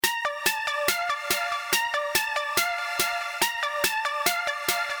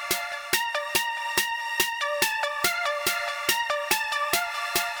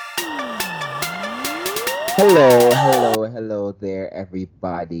Hello there,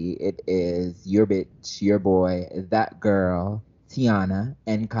 everybody. It is your bitch, your boy, that girl, Tiana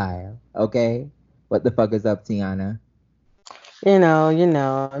and Kyle. Okay? What the fuck is up, Tiana?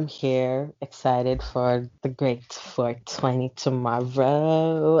 I'm here, excited for the great 420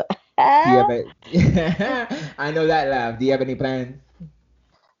 tomorrow. Do you have a... I know that laugh. Do you have any plans?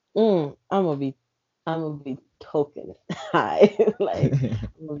 I'm gonna be token high, like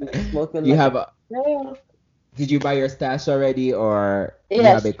I'm gonna be smoking you like a have a... girl. Did you buy your stash already or you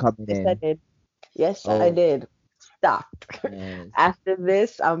have Yes, it coming yes, I in? did. Yes, I Oh, did. Stocked. yes. After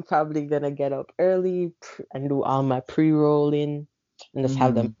this, I'm probably gonna get up early and do all my pre-rolling and just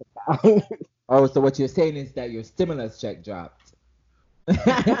have them Mm-hmm. put down. Oh, so what you're saying is that your stimulus check dropped. That's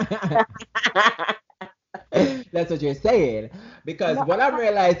what you're saying. Because No, what I'm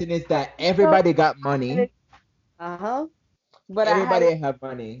realizing is that no, everybody got I had money. it. Uh-huh. But Everybody have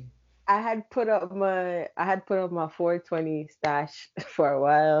money. I had put up my 420 stash for a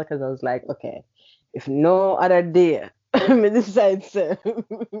while because I was like, okay, if no other day, me decide to.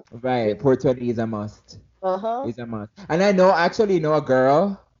 Right. 420 is a must. Uh-huh. Is a must. And I know actually know a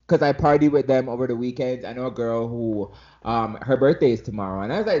girl because I party with them over the weekends. I know a girl who her birthday is tomorrow.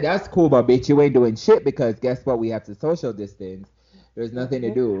 And I was like, that's cool, but bitch, you ain't doing shit because guess what? We have to social distance. There's nothing to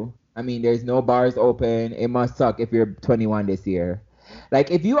Hmm. do. I mean, there's no bars open. It must suck if you're 21 this year.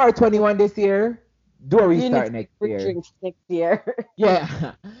 Like if you are 21 this year, do a You need restart some next free year. drinks next year.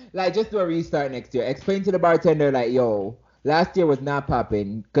 Yeah, like just do a restart next year. Explain to the bartender like, yo, last year was not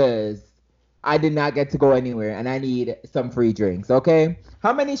popping because I did not get to go anywhere and I need some free drinks. Okay,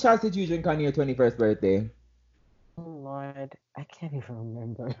 how many shots did you drink on your 21st birthday? Oh Lord, I can't even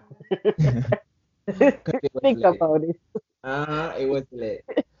remember. Because it was Think lit. about it. It was lit.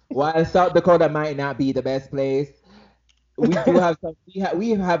 While South Dakota might not be the best place, we do have some. We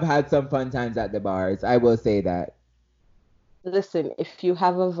have had some fun times at the bars. I will say that. Listen, if you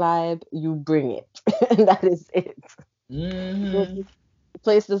have a vibe, you bring it. And that is it. Hmm. The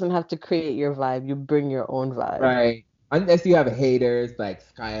place doesn't have to create your vibe. You bring your own vibe. Right. Unless you have haters like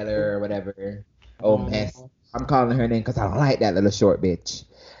Skylar or whatever. Oh, mess. Mhm. I'm calling her name because I don't like that little short bitch.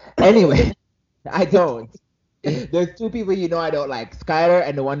 Anyway, I don't. There's two people I don't like. Skylar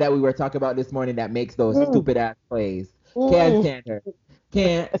and the one that we were talking about this morning that makes those Mm, stupid ass plays. Can't mm. stand her.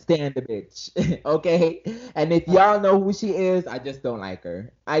 Can't stand the bitch. Okay? And if y'all know who she is, I just don't like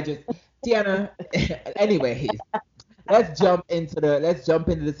her. Tiana, anyways, let's jump into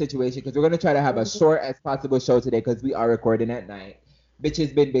the situation because we're gonna try to have a short as possible show today because we are recording at night. Bitch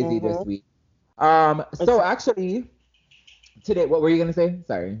has been busy this Mhm. week. It's, So actually today, what were you gonna say?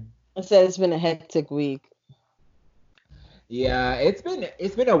 Sorry. I said it's been a hectic week. Yeah, it's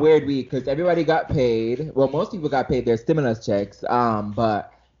been a weird week because everybody got paid. Well, most people got paid their stimulus checks.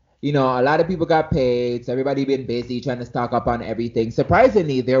 But a lot of people got paid. So everybody been busy trying to stock up on everything.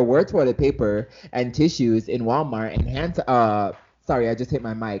 Surprisingly, there were toilet paper and tissues in Walmart and sorry, I just hit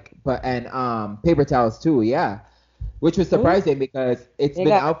my mic. But and paper towels too. Yeah, which was Mm, surprising because it's they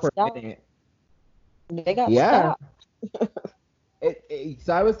been got out for a stopped. minute. They got Yeah. stopped.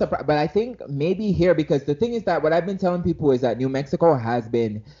 So I was surprised, but I think maybe here because the thing is that what I've been telling people is that New Mexico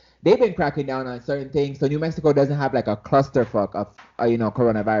they've been cracking down on certain things. So New Mexico doesn't have like a clusterfuck of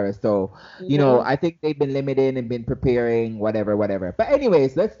coronavirus. So Hmm. I think they've been limited and been preparing whatever, whatever. But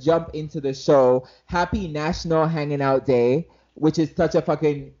anyways, let's jump into the show. Happy National Hanging Out Day, which is such a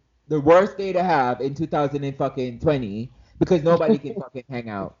fucking the worst day to have in 2020 because nobody can fucking hang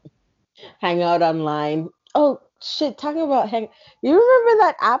out. Hang out online. Oh shit! Talking about you remember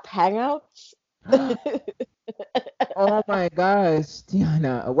that app Hangouts? Oh my gosh,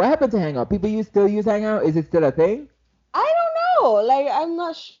 Tiana, what happened to Hangout? People still use Hangout? Is it still a thing? I don't know. Like I'm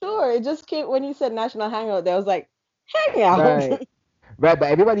not sure. It just came when you said National Hangout. There was like Hangout. Right. Right, but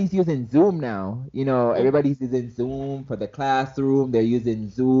everybody's using Zoom now. Everybody's using Zoom for the classroom. They're using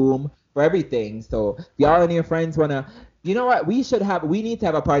Zoom for everything. So if y'all and your friends wanna, you know what? We need to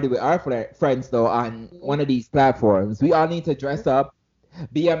have a party with our friends though on one of these platforms. We all need to dress up,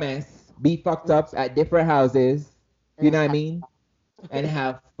 be a mess, be fucked up at different houses. You And know what I mean? And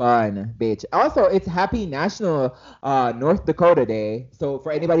have fun, bitch. Also, it's Happy National North Dakota Day. So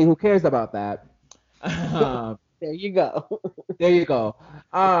for anybody who cares about that, um, there you go. there you go.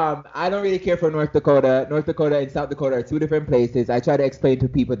 I don't really care for North Dakota. North Dakota and South Dakota are two different places. I try to explain to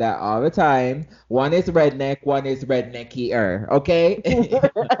people that all the time. One is redneck, one is redneckier. Okay.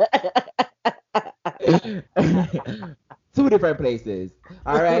 Two different places.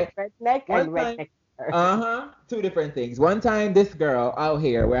 All right. Redneck and One time, redneck. two different things. One time, this girl out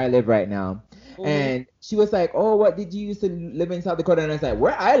here where I live right now. Mm-hmm. And she was like, "Oh, what did you used to live in South Dakota?" And I was like,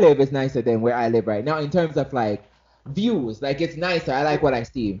 "Where I live is nicer than where I live right now in terms of like views. Like it's nicer. I like what I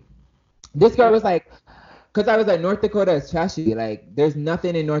see." This girl was like, because I was like, North Dakota is trashy. Like, there's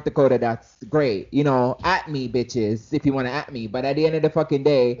nothing in North Dakota that's great. You know, at me, bitches, if you want to at me. But at the end of the fucking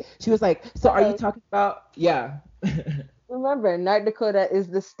day, she was like, so are you Hey, talking about? Yeah. remember, North Dakota is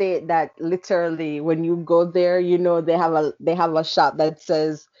the state that literally, when you go there, they have a shop that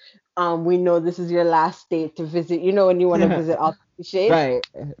says, we know this is your last state to visit. You know, when you want to visit all the states, Right.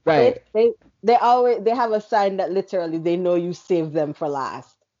 states, Right. they have a sign that literally they know you saved them for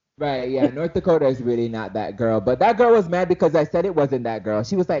last. Right. Yeah. North Dakota is really not that girl. But that girl was mad because I said it wasn't that girl.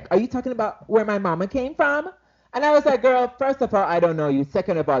 She was like, are you talking about where my mama came from? And I was like, girl, first of all, I don't know you.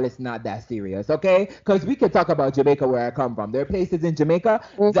 Second of all, it's not that serious, okay? Because we could talk about Jamaica where I come from. There are places in Jamaica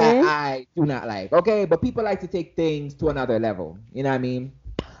that Mm-hmm. I do not like, okay? But people like to take things to another level. You know what I mean?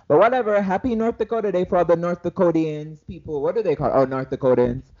 But whatever. Happy North Dakota Day for all the North Dakotians people. What do they call? Oh, North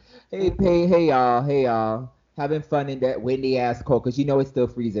Dakotans. Hey, y'all. Hey, y'all. Having fun in that windy ass cold because you know it's still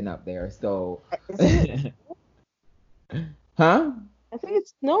freezing up there. So, Isn't it? huh? I think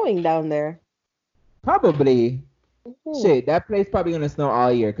it's snowing down there. Probably. Hmm. Shit, that place probably gonna snow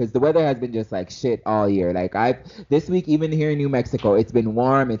all year because the weather has been just like shit all year. Like I this week, even here in New Mexico, it's been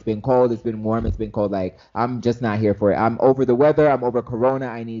warm, it's been cold, it's been warm, it's been cold. Like I'm just not here for it. I'm over the weather. I'm over Corona.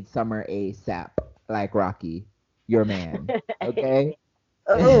 I need summer ASAP. Like Rocky, your man. Okay.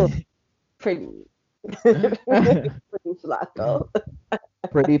 Oh, pretty, pretty Flacco.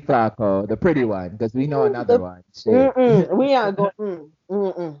 Pretty Flacco, the pretty one, because we know another The- one. Shit. We are going.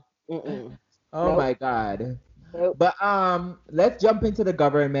 Mm. Oh Nope. my God. Nope. But let's jump into the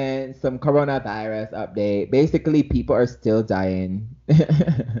government, some coronavirus update. Basically, people are still dying.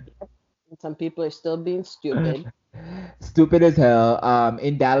 Some people are still being stupid. Stupid as hell.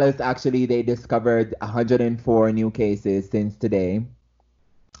 In Dallas, actually, they discovered 104 new cases since today,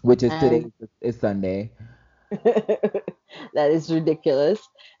 which is And today is Sunday. that is ridiculous.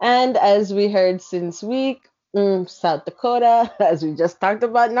 And as we heard since week, South Dakota, as we just talked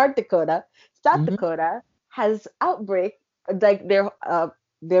about North Dakota, South Hmm. Dakota has outbreak, like their one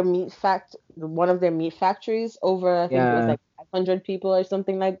of their meat factories, over, I think it was Yeah. like 500 people or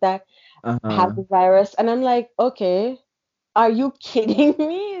something like that, have Uh-huh. the virus. And I'm like, okay, are you kidding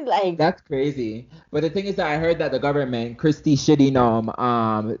me? Like, That's crazy. But the thing is that I heard that the government, Christy Shitty Nom,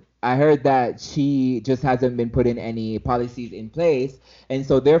 I heard that she just hasn't been putting any policies in place. And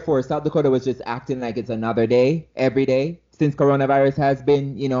so therefore South Dakota was just acting like it's another day, every day. Since coronavirus has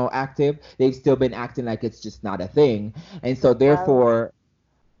been, active, they've still been acting like it's just not a thing. And so so while therefore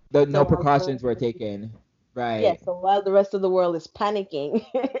the so no while the precautions rest were of the taken. Yeah, Right. so while the rest of the world is panicking,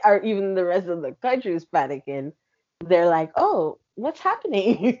 or even the rest of the country is panicking, they're like, "Oh, what's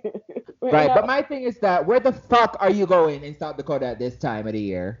happening right Right. But now?" my thing is that where the fuck are you going in South Dakota at this time of the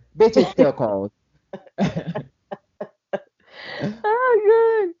year? Bitch, it's still cold. Oh,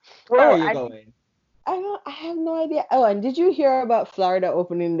 good. Where are Oh, you I going? I don't. I have no idea. Oh, and did you hear about Florida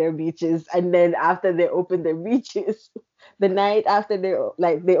opening their beaches? And then after they opened their beaches, the night after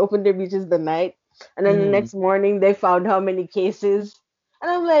they opened their beaches the night, and then the Mm. next morning they found how many cases.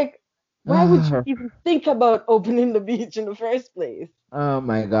 And I'm like, why would you even think about opening the beach in the first place? Oh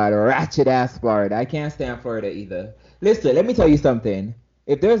my God, ratchet ass Florida. I can't stand Florida either. Listen, let me tell you something.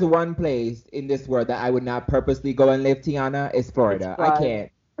 If there's one place in this world that I would not purposely go and live, Tiana, it's It's Florida. I Florida.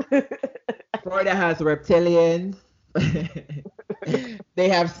 can't. Florida has reptilians. They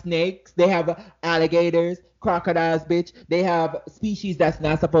have snakes. They have alligators, crocodiles, bitch. They have species that's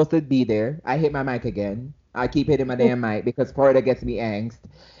not supposed to be there. I hit my mic again. I keep hitting my damn mic because Florida gets me angst.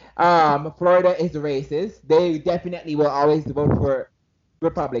 Florida is racist. They definitely will always vote for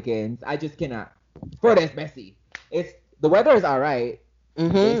Republicans. I just cannot. Florida is messy. It's the weather is all right.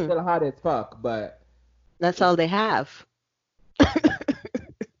 It's Mm-hmm. still hot as fuck, but That's all it's they have.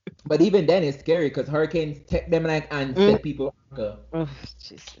 but even then it's scary because hurricanes take them like and Mm. set people. Oh,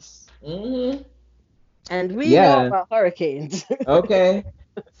 Jesus. Mm-hmm. And we know Yeah. about hurricanes. Okay.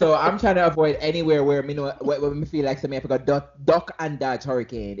 So I'm trying to avoid anywhere where me know where me feel like some Africa duck and dodge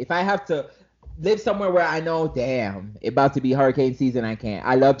hurricane. If I have to live somewhere where I know, damn, it about to be hurricane season, I can't.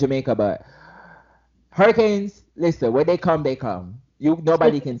 I love Jamaica, but hurricanes, listen, when they come, they come.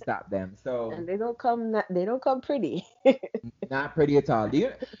 Nobody can stop them. So And they don't come pretty. not pretty at all. Do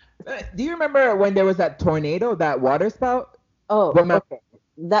you remember when there was that tornado, that water spout? Oh, When my okay.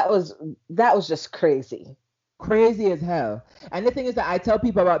 That was just crazy. crazy as hell. And the thing is that I tell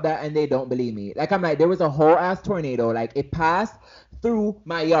people about that and they don't believe me. Like I'm like, there was a whole ass tornado. Like it passed through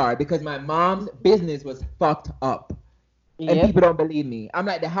my yard because my mom's business was fucked up. And Yep. people don't believe me. I'm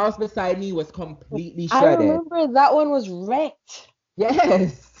like, the house beside me was completely I shredded. remember that one was wrecked.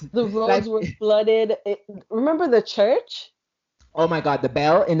 Yes. The roads Like, were flooded. Remember the church? oh my God, the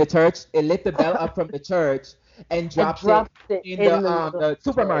bell in the church, it lit the bell up from the church and I dropped it dropped it in in the middle of the the church.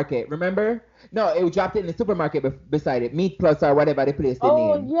 supermarket, remember? No, it dropped it in the supermarket beside it, Meat Plus or whatever they placed the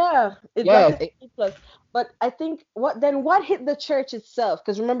Oh name. yeah, it dropped Yes, it in plus. But I think what hit the church itself?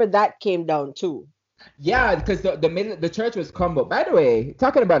 Because remember that came down too. yeah, because the church was crumbled. By the way,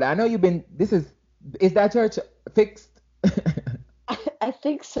 talking about it, I know you've been. Is that church fixed? I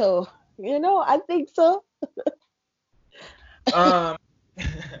think so. I think so. um,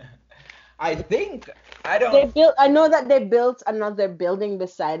 I think I They don't. built. I know that they built another building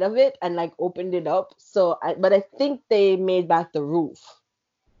beside of it and like opened it up. But I think they made back the roof.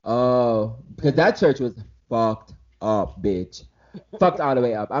 Oh, because Hmm. that church was fucked up, bitch. Fucked all the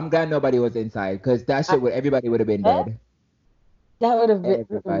way up. I'm glad nobody was inside because that I, shit would everybody would have been eh? dead. That would have been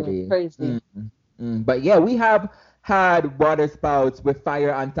Everybody. crazy. But yeah, we have had water spouts with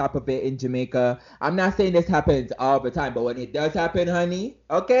fire on top of it in Jamaica. I'm not saying this happens all the time, but when it does happen, honey,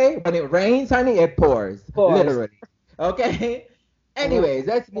 okay? When it rains, honey, it pours. Pause. Literally. Okay? Anyways,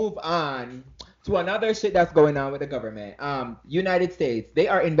 let's move on to another shit that's going on with the government. United States, they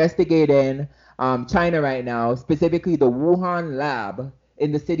are investigating China right now, specifically the Wuhan lab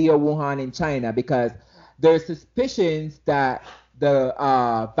in the city of Wuhan in China, because there's suspicions that the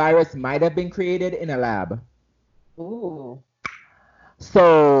virus might have been created in a lab. Ooh.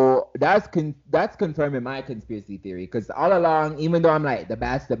 So that's confirming my conspiracy theory. Because all along, even though I'm like the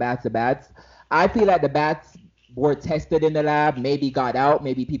bats, I feel like the bats were tested in the lab. Maybe got out.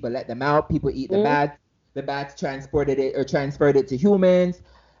 Maybe people let them out. People eat the Mm. bats. The bats transported it or transferred it to humans.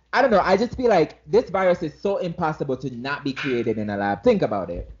 I don't know. I just feel like this virus is so impossible to not be created in a lab. Think about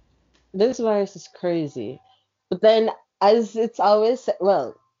it. This virus is crazy. But then, as it's always,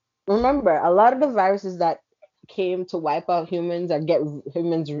 well, remember, a lot of the viruses that came to wipe out humans or get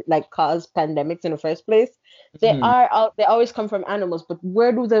humans like cause pandemics in the first place, they Mhm. are out. They always come from animals. But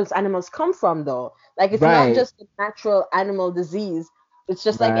where do those animals come from, though? Like, it's not Right. just a natural animal disease. It's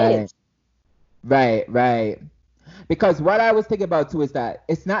just like Right. AIDS. Right. Because what I was thinking about too is that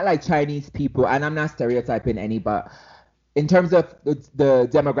it's not like Chinese people, and I'm not stereotyping any, but in terms of the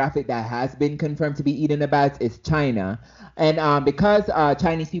demographic that has been confirmed to be eating the bats is China, and because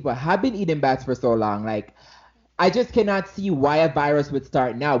Chinese people have been eating bats for so long, like I just cannot see why a virus would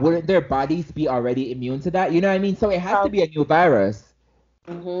start now. Wouldn't their bodies be already immune to that? You know what I mean? So it has to be a new virus.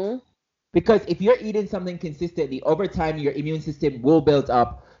 Mm-hmm. Because if you're eating something consistently over time, your immune system will build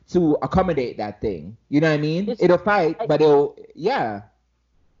up to accommodate that thing. You know what I mean? It's It'll fight, but it'll, yeah.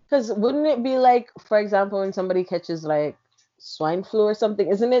 because wouldn't it be like, for example, when somebody catches like swine flu or something,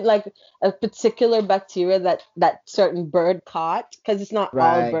 isn't it like a particular bacteria that certain bird caught? Because it's not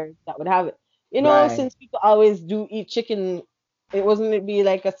all Right, birds that would have it. right, Since people always do eat chicken, it wasn't it be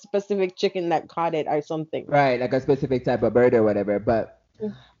like a specific chicken that caught it or something? right. Like a specific type of bird or whatever. But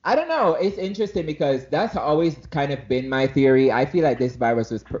I don't know. It's interesting because that's always kind of been my theory. I feel like this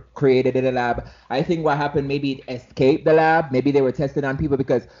virus was created in a lab. I think what happened, maybe it escaped the lab. Maybe they were tested on people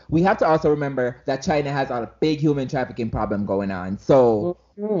because we have to also remember that China has a big human trafficking problem going on. So,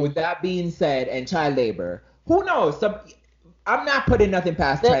 Mm-hmm. with that being said, and child labor, who knows? I'm not putting nothing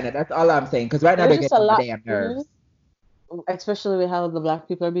past There, China. That's all I'm saying. Because right now there's they're just getting a on my lot. damn Mhm. nerves. Especially with how the black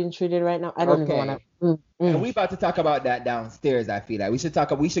people are being treated right now. I don't even want to. Okay. And Mm-mm. we about to talk about that downstairs. I feel like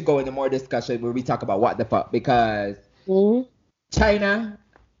we should go into more discussion where we talk about what the fuck because Mm-mm. China,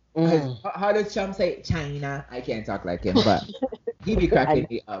 because Mm. how does Trump say China? I can't talk like him, but he be I, cracking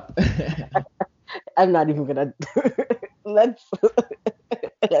me up. I'm not even gonna. Let's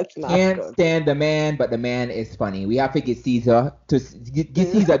let's not Can't go. stand the man, but the man is funny. We have to get Caesar to get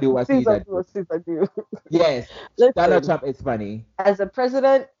Caesar do what Caesar Caesar do do. what Caesar do. Yes, Donald Listen, Trump is funny. as a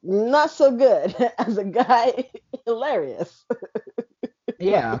president, not so good. As a guy, hilarious.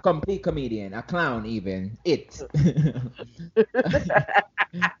 Yeah, a complete comedian, a clown even. It.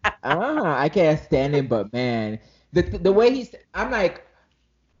 I can't stand him, but man, the way I'm like,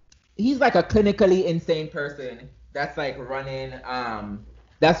 he's like a clinically insane person that's like running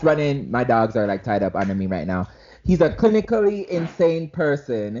that's running my dogs are like tied up under me right now. He's a clinically insane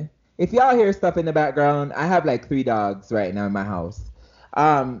person. If y'all hear stuff in the background, I have like 3 dogs right now in my house.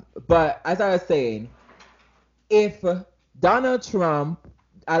 But as I was saying, if Donald Trump,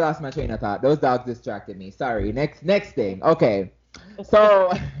 I lost my train of thought. Those dogs distracted me. Sorry. Next thing. Okay.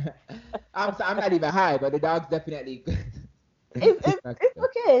 So I'm not even high, but the dogs definitely It's distracted.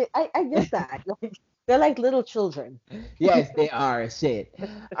 okay. I get that. Like they're like little children. Yes, they are shit.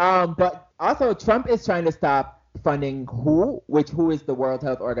 But also Trump is trying to stop funding who is the World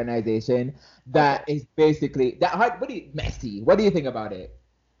Health Organization. Okay. That is basically that. Messy? What do you think about it?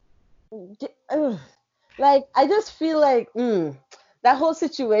 Ugh. Like, I just feel like that whole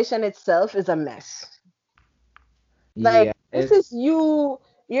situation itself is a mess. Yeah, Like, this is you're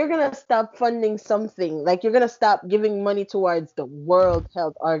gonna stop funding something. Like, you're gonna stop giving money towards the World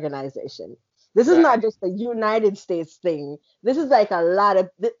Health Organization. This is not right. just a United States thing. This is like a lot of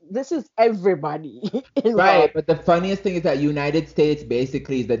this is everybody Right, involved. but the funniest thing is that United States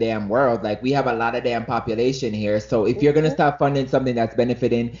basically is the damn world. Like we have a lot of damn population here. So if you're gonna Mhm. stop funding something that's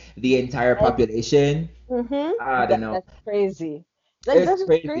benefiting the entire population, I don't know. That's crazy. Like, It's that's just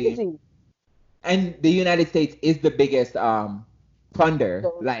crazy. crazy. And the United States is the biggest funder.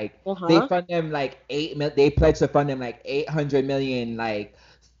 So, Like they uh-huh. fund them like they pledged to fund them like 800 million like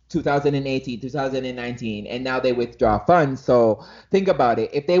 2018, 2019, and now they withdraw funds. So think about it.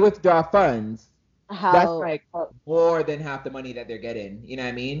 If they withdraw funds, that's How, like how more than half the money that they're getting. You know what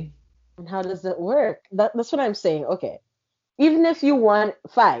I mean? and how does it work? That's what I'm saying. Okay. Even if you want,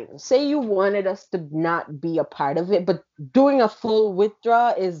 fine, say you wanted us to not be a part of it, but doing a full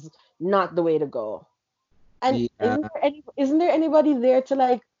withdrawal is not the way to go. And Yeah. isn't there anybody there to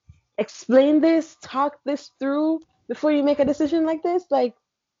like explain this, talk this through before you make a decision like this? Like,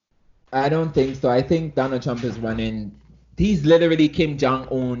 I don't think so. I think Donald Trump is running. He's literally Kim Jong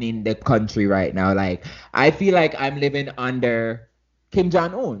Un in the country right now. Like I feel like I'm living under Kim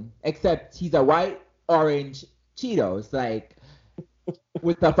Jong Un, except he's a white orange Cheetos, like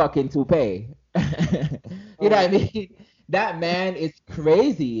with a fucking toupee. You know oh what I my, mean? That man is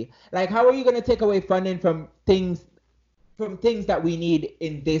crazy. Like, how are you gonna take away funding from things that we need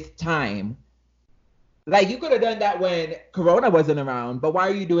in this time? Like you could have done that when Corona wasn't around, but why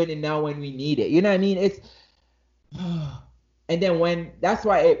are you doing it now when we need it? You know what I mean? It's and then when that's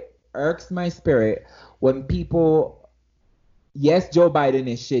why it irks my spirit when people, yes, Joe Biden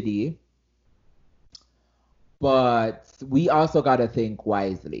is shitty, but we also got to think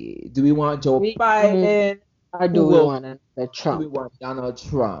wisely. Do we want Joe we, Biden? or Who do we will want another do we Trump? want? Donald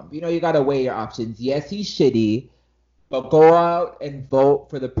Trump? You got to weigh your options. Yes, he's shitty, but go out and vote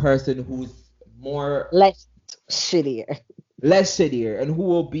for the person who's more Less shittier. less shittier and who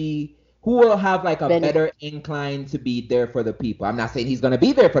will have like a Benefit. better incline to be there for the people. I'm not saying he's gonna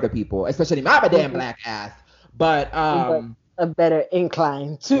be there for the people, especially my damn Mhm. black ass. But But a better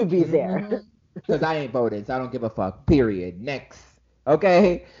incline to be there. because I ain't voting, so I don't give a fuck. Period. Next.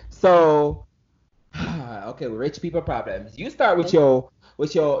 Okay. So okay, rich people problems. You start with your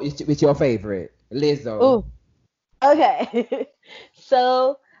favorite, Lizzo. Oh, okay.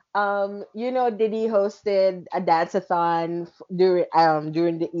 So, Diddy hosted a dance-a-thon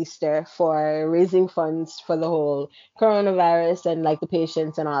during the Easter for raising funds for the whole coronavirus and like the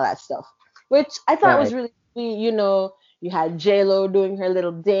patients and all that stuff, which I thought was Right. really sweet. You had J Lo doing her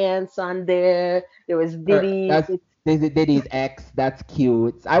little dance on there. There was Her, Diddy. that's Diddy's ex. That's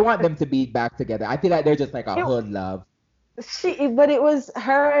cute. I want them to be back together. I feel like they're just like a It, hood love. but it was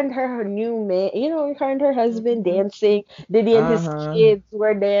her and her new man. Her and her husband dancing. Diddy and his Uh-huh. kids were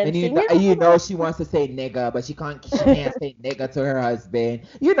And dancing. she wants to say nigga, but she can't say nigga to her husband.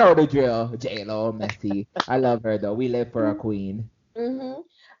 You know the drill. J-Lo, messy. I love her though. We live for a queen. hmm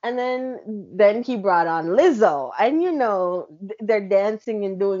And then he brought on Lizzo, and they're dancing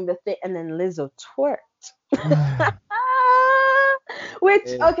and doing the thing, and then Lizzo twerked. Which,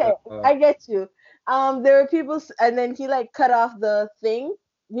 It's, okay, I get you. There were people, and then he like cut off the thing.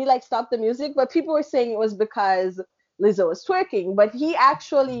 He like stopped the music, but people were saying it was because Lizzo was twerking. But he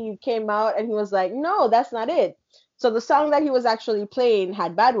actually came out and he was like, "No, that's not it." So the song that he was actually playing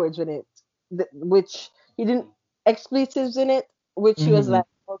had bad words in it, which he didn't expletives in it, which he was Mhm. like,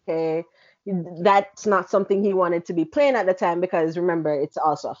 okay, that's not something he wanted to be playing at the time because remember, it's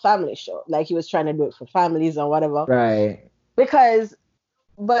also a family show. Like he was trying to do it for families or whatever. Right. Because,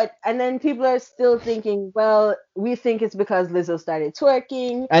 and then people are still thinking, well, we think it's because Lizzo started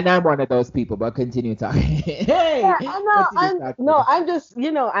twerking. And I'm one of those people, but continue talking. Yeah, Hey, I know. continue talking.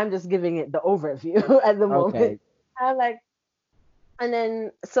 I'm just giving it the overview at the moment. Okay. I'm like, and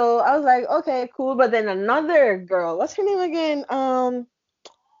then so I was like, okay, cool. But then another girl, what's her name again? I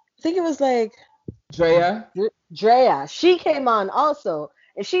think it was like Drea, Drea. She came on also,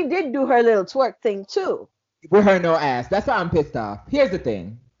 and she did do her little twerk thing too. with her no ass. That's why I'm pissed off. Here's the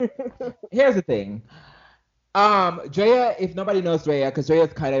thing. Drea, if nobody knows Drea, because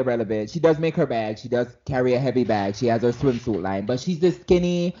Drea's kind of irrelevant, she does make her bag. She does carry a heavy bag. She has her swimsuit line, but she's this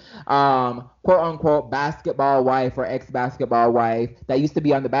skinny, quote unquote, basketball wife or ex-basketball wife that used to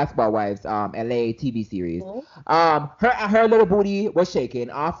be on the Basketball Wives, LA TV series. Mhm. Her little booty was shaking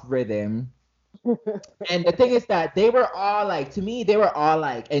off rhythm. And the thing is that they were all like, to me, they were all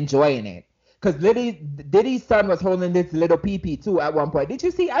like enjoying it. Because Diddy's son was holding this little pee too at one point. Did you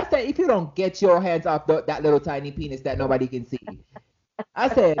see? I said, if you don't get your hands off that little tiny penis that nobody can see. I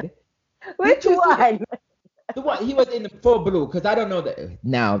said, Which did you see one? the one? He was in the full blue. Because I don't know that.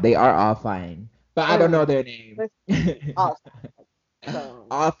 Now, they are all fine. But I don't know their name. Awesome.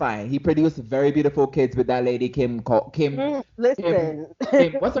 All fine. He produced very beautiful kids with that lady, Listen.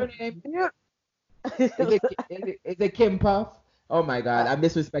 Kim, what's her name? Is it Kim Puff? Oh my God, I'm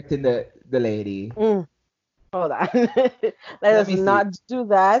disrespecting the lady. Hold on. Let us not do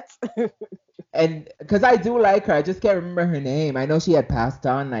that. And because I do like her, I just can't remember her name. I know she had passed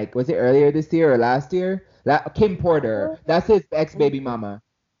on, like, was it earlier this year or last year? Kim Porter. That's his ex-baby mama.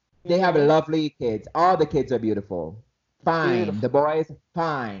 They have lovely kids. All the kids are beautiful. Fine. Beautiful. The boys,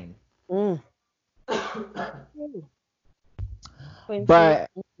 fine. But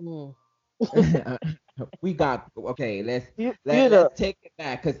we got, okay, let's take it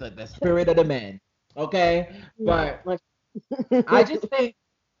back because of the spirit of the men. Okay? But I just think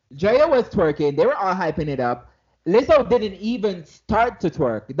Drea was twerking. They were all hyping it up. Lizzo didn't even start to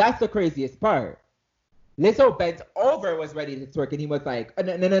twerk. That's the craziest part. Lizzo bent over, was ready to twerk, and he was like,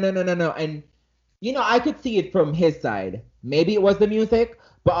 no, no, no, no, no, no, no. And, you know, I could see it from his side. Maybe it was the music,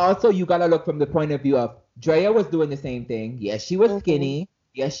 but also you got to look from the point of view of Drea was doing the same thing. Yes, she was skinny.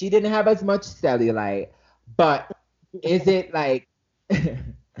 Yes, she didn't have as much cellulite. But is it like,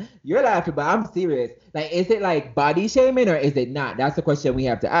 you're laughing, but I'm serious. Like, is it like body shaming or is it not? That's the question we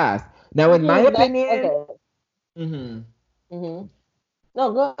have to ask. Now, in my opinion, no,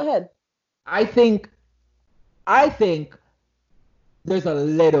 go ahead. I think there's a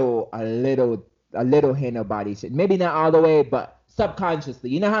little hint of body shit. Maybe not all the way, but subconsciously.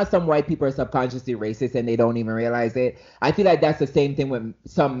 You know how some white people are subconsciously racist and they don't even realize it? I feel like that's the same thing with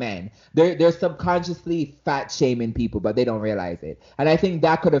some men. They're subconsciously fat shaming people, but they don't realize it. And I think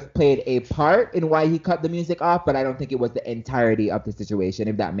that could have played a part in why he cut the music off, but I don't think it was the entirety of the situation,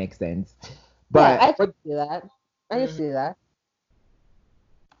 if that makes sense. But yeah, I can see that. I can see that.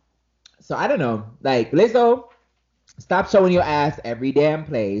 So I don't know. Like, Lizzo, stop showing your ass every damn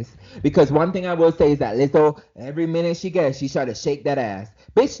place. Because one thing I will say is that Lizzo, every minute she gets, she try to shake that ass.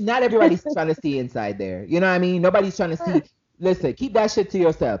 Bitch, not everybody's trying to see inside there. You know what I mean? Nobody's trying to see. Listen, keep that shit to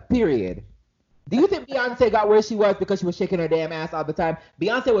yourself. Period. Do you think Beyonce got where she was because she was shaking her damn ass all the time?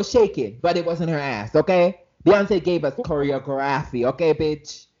 Beyonce was shaking, but it wasn't her ass, okay? Beyonce gave us choreography, okay,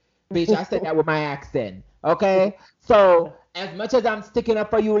 bitch? Bitch, I said that with my accent, okay? So, as much as I'm sticking up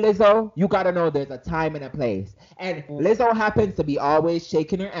for you, Lizzo, you gotta know there's a time and a place. And Lizzo happens to be always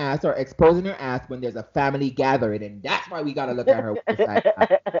shaking her ass or exposing her ass when there's a family gathering, and that's why we gotta look at her.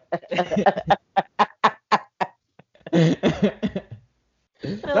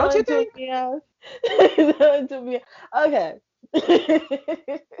 Don't you think? Okay.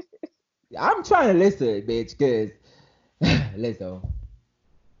 I'm trying to listen, bitch, because Lizzo.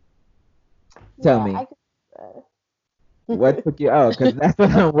 Tell me. What took you out? Because that's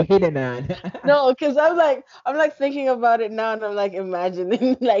what I'm waiting on. No, because I'm like thinking about it now, and I'm like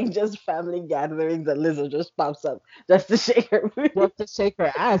imagining like just family gatherings and Lizzo just pops up just to shake her just to shake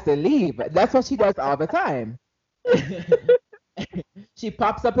her ass and leave. That's what she does all the time. She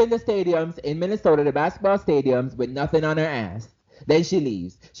pops up in the stadiums in Minnesota, the basketball stadiums, with nothing on her ass. Then she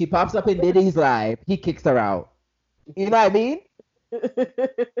leaves. She pops up in Diddy's live. He kicks her out. You know what I mean?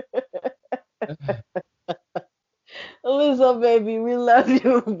 Lizzo, baby, we love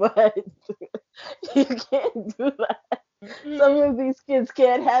you, but you can't do that. Some of these kids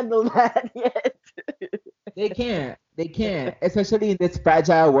can't handle that yet. They can't. Especially in this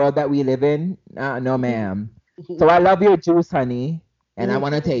fragile world that we live in. No, ma'am. So I love your juice, honey, and I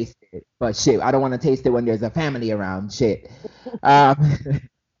want to taste it. But shit, I don't want to taste it when there's a family around. Shit.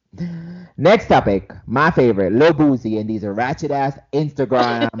 Next topic, my favorite, Lil Boozy, and these are ratchet ass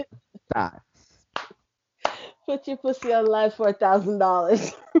Instagram thoughts. Put your pussy on live for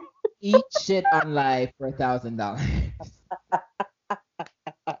 $1,000. Eat shit on live for $1,000.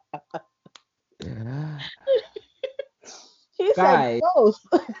 He said both.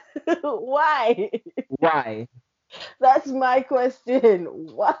 Why? Why? That's my question.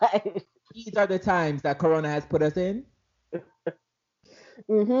 Why? These are the times that Corona has put us in.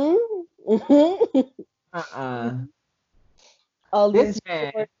 All this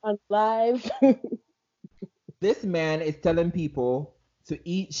man on live. This man is telling people to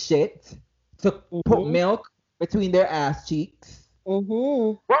eat shit, to put milk between their ass cheeks.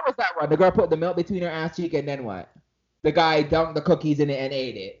 What was that one? The girl put the milk between her ass cheek and then what? The guy dunked the cookies in it and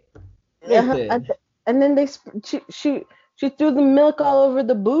ate it. Listen. And then She threw the milk all over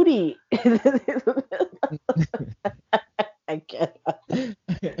the booty. I can't.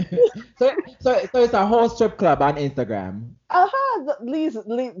 So it's a whole strip club on Instagram.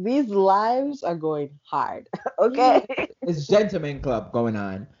 These lives are going hard. Mhm. Okay. It's gentleman club going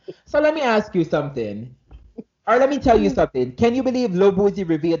on. So let me ask you something. Or let me tell you something. Can you believe Lil Boozy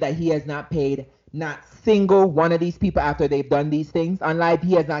revealed that he has not paid not single one of these people after they've done these things on live?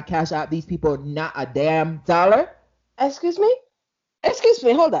 He has not cashed out these people not a damn dollar. Excuse me. Excuse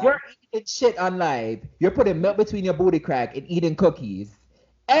me. Hold You're on. eating shit on live. You're putting milk between your booty crack and eating cookies.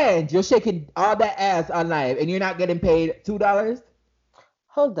 And you're shaking all that ass on live and you're not getting paid $2?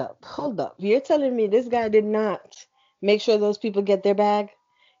 Hold up. Hold up. You're telling me this guy did not make sure those people get their bag,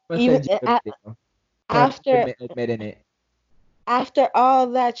 I'm gonna even send you the video. Him after admitting it. all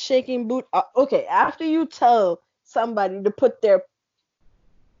that shaking boot. Okay, after you tell somebody to put their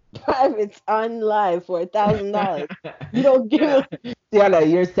privates on live for $1,000, you don't give Tiana, them. Tiana,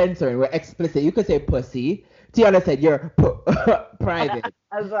 you're censoring. We're explicit. You could say pussy. Tiana said you're private.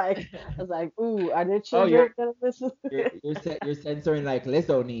 I was like, ooh, are there Oh, children gonna listen? you're censoring like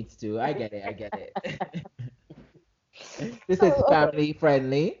Lizzo needs to. I get it. I get it. This is Oh, family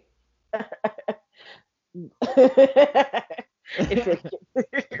friendly. if you're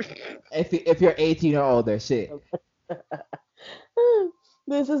If you're 18 or older, shit.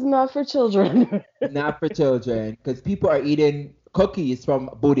 this is not for children. Not for children, because people are eating cookies from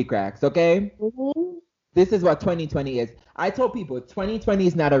booty cracks. Okay, Mhm. this is what 2020 is. I told people 2020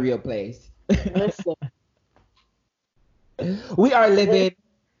 is not a real place. Listen, We are living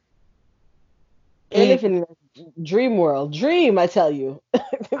you're in. living in a dream world. Dream, I tell you.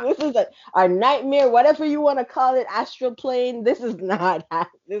 This is a nightmare, whatever you want to call it, astral plane. This is not.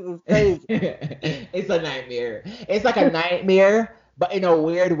 This is crazy. It's a nightmare. It's like a nightmare, but in a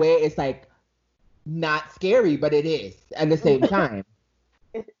weird way, it's like not scary, but it is at the same time.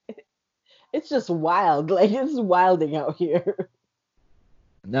 It's just wild. Like it's wilding out here.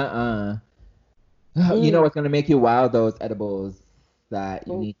 Nuh-uh. You know Mm, what's gonna make you wild? Those edibles that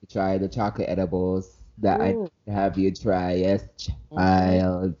you mm, need to try, the chocolate edibles that I mm, have you try. Yes, mhm.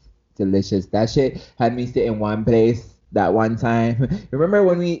 child, delicious. That shit had me sit in one place that one time. Remember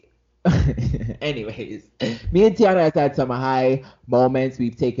when we? Anyways, me and Tiana has had some high moments.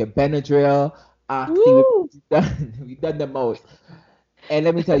 We've taken Benadryl, Oxy. We've Woo! we've done the most. And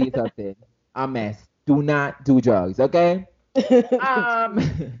let me tell you something. I'm a mess. Do not do drugs, okay? Um.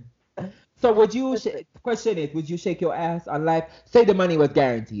 So would you? Listen, Question is, would you shake your ass on life? Say the money was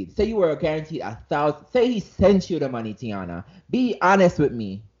guaranteed. Say you were guaranteed 1,000. Say he sent you the money, Tiana. Be honest with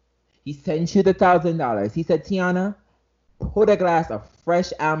me. He sent you the $1,000. He said, Tiana, put a glass of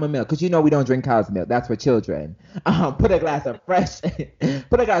fresh almond milk, because you know we don't drink cow's milk. That's for children. Put a glass of fresh,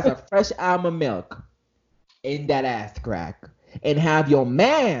 put a glass of fresh almond milk in that ass crack, and have your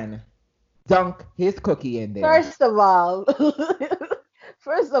man dunk his cookie in there. first of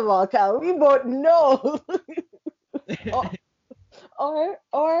all, Cal, we both know or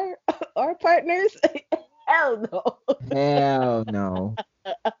or or partners. Hell no. Hell no.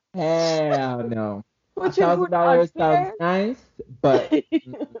 Hell no. A Put your thousand boot on dollars sounds here. nice, but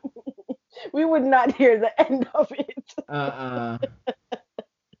We would not hear the end of it. uh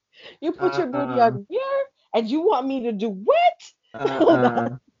You put uh your booty uh on here, and you want me to do what? Hold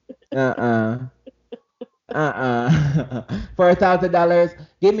on. uh uh for $1,000,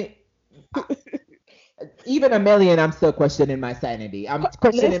 give me even a million. I'm still questioning my sanity. I'm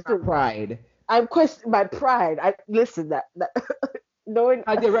questioning my Listen, pride. I'm questioning my pride. I listen that knowing.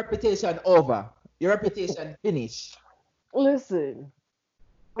 Has your reputation over? Your reputation finished. Listen,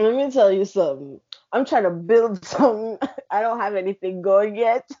 let me tell you something. I'm trying to build something. I don't have anything going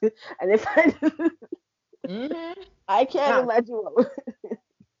yet, and if Mm-hmm. I can't Now, imagine what.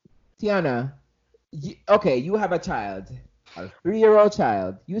 Tiana, okay, you have a child, a 3-year-old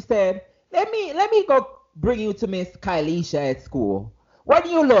child. You said, let me go bring you to Miss Kylisha at school. When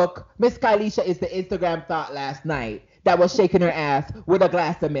you look, Miss Kylisha is the Instagram thought last night that was shaking her ass with a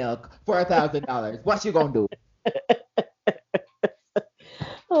glass of milk for $1,000. What you gonna do?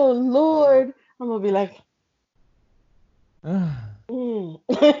 Oh Lord, I'm gonna be like, All mm.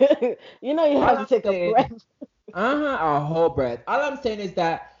 You have to I'm take a saying, breath. a whole breath. All I'm saying is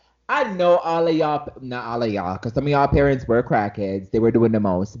that I know all of y'all, not all of y'all, because some of y'all parents were crackheads. They were doing the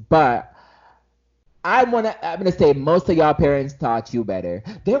most, but I'm gonna say most of y'all parents taught you better.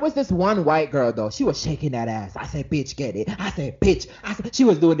 There was this one white girl though. She was shaking that ass. I said, bitch, get it. I said, bitch. She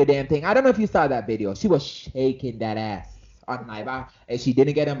was doing the damn thing. I don't know if you saw that video. She was shaking that ass on live, and she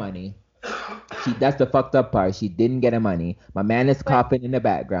didn't get her money. That's the fucked up part. She didn't get her money. My man is But coughing in the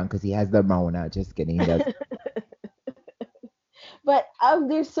background because he has the Rona. Just kidding. He does. But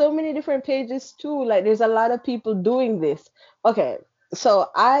there's so many different pages too. Like there's a lot of people doing this. Okay, so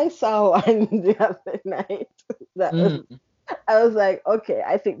I saw one the other night that was, Mm. I was like, okay,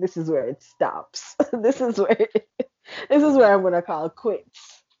 I think this is where it stops. This is where I'm gonna call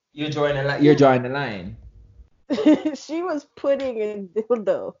quits. You're drawing the line. She was putting a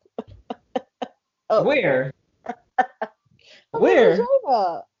dildo up Where? of her Where?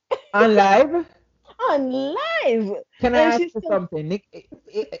 vagina On live? on live, Can I and ask she you said, something? Nick,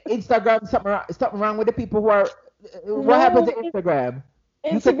 Instagram, something wrong with the people who are. What happened no, to Instagram?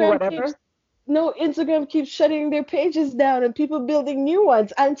 You can do Instagram keeps whatever. no, Instagram keeps shutting their pages down and people building new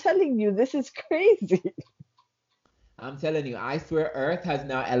ones. I'm telling you, this is crazy. I'm telling you, I swear Earth has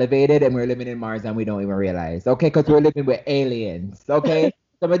now elevated and we're living in Mars and we don't even realize. Okay, because we're living with aliens. Okay,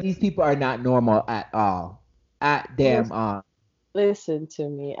 some of these people are not normal at all. At damn Listen, all. listen to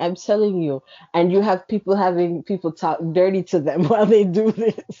me. I'm telling you. And you have people having people talk dirty to them while they do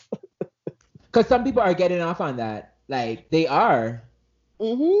this. Because some people are getting off on that. Like they are.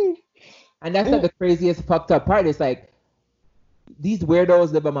 Hmm. And that's like the craziest fucked up part. It's like these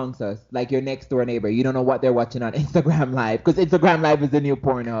weirdos live amongst us, like your next door neighbor. You don't know what they're watching on Instagram Live because Instagram Live is the new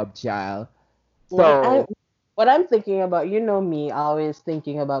Pornhub, child. What I So, what I'm thinking about, you know me, always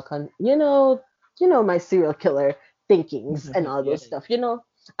thinking about my serial killer thinkings and all yeah, those stuff,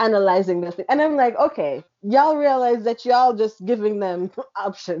 analyzing this thing. And I'm like, okay, y'all realize that y'all just giving them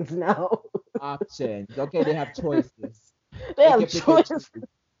options now. options. Okay, they have choices. They They have can pick and choice. choose.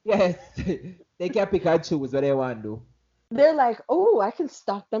 Yes, they can pick and choose what they want to do. They're like, oh, I can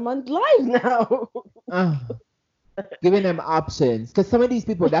stalk them on live now. Ah, giving them options. Because some of these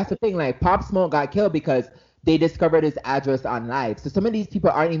people, that's the thing, like Pop Smoke got killed because they discovered his address on live. So some of these people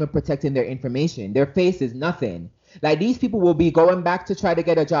aren't even protecting their information. Their face is nothing. Like these people will be going back to try to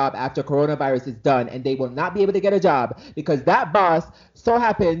get a job after coronavirus is done, and they will not be able to get a job because that boss so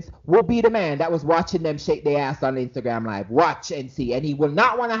happens will be the man that was watching them shake their ass on Instagram Live. Watch and see, and he will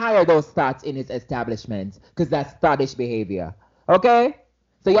not want to hire those thoughts in his establishment because that's thottish behavior. Okay,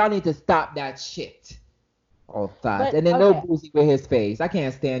 so y'all need to stop that shit. Oh, thoughts. But And then no okay. Boosie with his face. I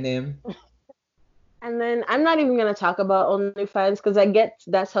can't stand him. And then I'm not even gonna talk about OnlyFans because I get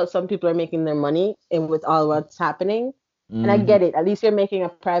that's how some people are making their money and with all what's happening. And I Hmm. get it. At least you're making a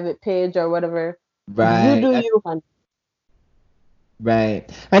private page or whatever. You Right. do That's you, honey.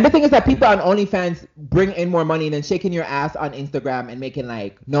 right. And the thing is that people on OnlyFans bring in more money than shaking your ass on Instagram and making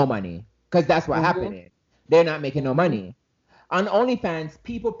like no money. Because that's what Hmm. happening. They're not making no Hmm. money. On OnlyFans,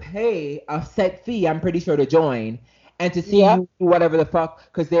 people pay a set fee, I'm pretty sure, to join and to see Yep. you do whatever the fuck.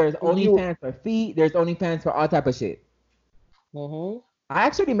 Because there's You. OnlyFans for feet, there's OnlyFans for all type of shit. Hmm. I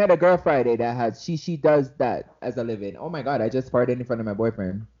actually met a girl Friday that has she does that as a living. Oh my god, I just farted in front of my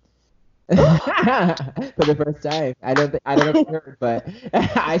boyfriend. For the first time. I don't know if you heard, but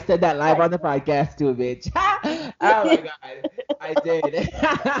I said that live Right. on the podcast too, bitch. Oh my god, I did.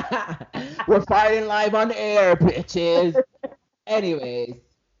 We're fighting live on the air, bitches. Anyways,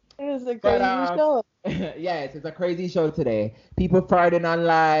 It was a but crazy show. yes, it's a crazy show today. People farting on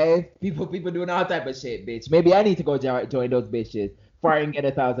live, people doing all type of shit, bitch. Maybe I need to go join those bitches. Fart and get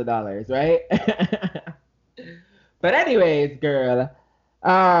 $1,000, right? But anyways, girl,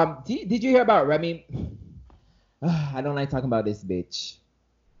 did you hear about Remy? I don't like talking about this bitch.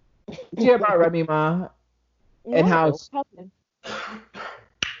 Did you hear about Remy Ma and how No, happened.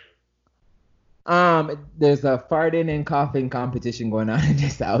 there's a farting and coughing competition going on in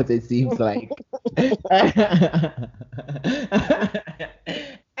this house? It seems like. And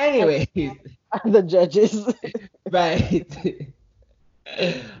Anyways, the judges. right.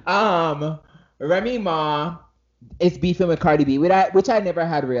 Um, Remy Ma is beefing with Cardi B, which I never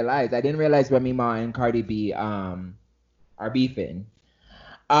had realized. I didn't realize Remy Ma and Cardi B are beefing.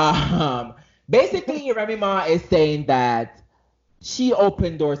 Um, Basically, Remy Ma is saying that she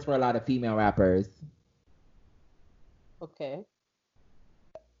opened doors for a lot of female rappers, Okay.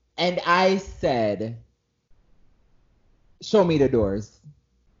 and I said, "Show me the doors."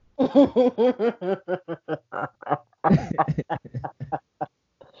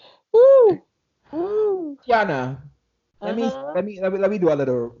 Woo, woo. Tiana, let me Uh-huh. let me let me let me do a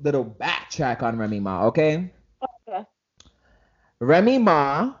little backtrack on Remy Ma, okay? Okay. Remy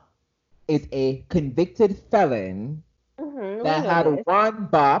Ma is a convicted felon We that know had this. one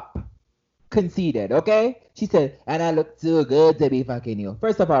bop conceded, okay? She said, and I look too good to be fucking you.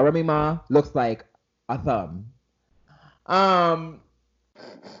 First of all, Remy Ma looks like a thumb. Um,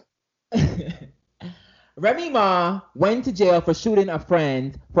 Remy Ma went to jail for shooting a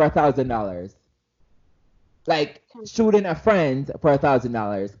friend for $1,000. Like shooting a friend for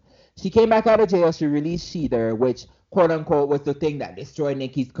 $1,000. She came back out of jail. She released Sheether, which quote unquote, was the thing that destroyed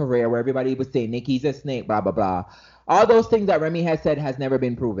Nicki's career, where everybody was saying Nicki's a snake, blah, blah, blah. All those things that Remy has said has never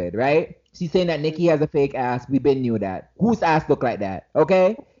been proven, right? She's saying that Nicki has a fake ass. We been knew that. Whose ass look like that?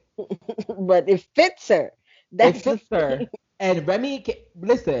 Okay? But it fits her. That's It fits her. And Remy,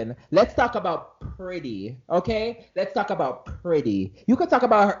 listen, let's talk about pretty, okay? Let's talk about pretty. You can talk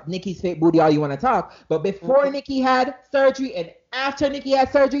about Nicki's fake booty all you want to talk, but before Nicki had surgery and after Nicki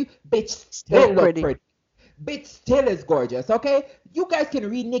had surgery, bitch still look pretty. Bitch still is gorgeous, okay? You guys can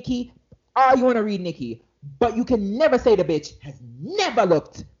read Nicki all you want to read Nicki, but you can never say the bitch has never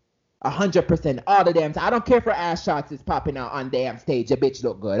looked 100% all the damn time. I don't care if her ass shots is popping out on damn stage. The bitch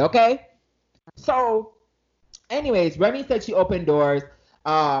look good, okay? So, anyways, Remy said she opened doors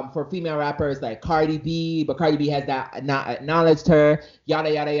for female rappers like Cardi B, but Cardi B has not acknowledged her,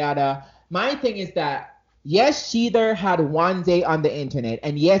 yada, yada, yada. My thing is that, yes, she either had one day on the internet,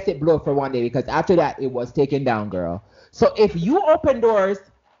 and yes, it blew up for one day, because after that, it was taken down, girl. So if you open doors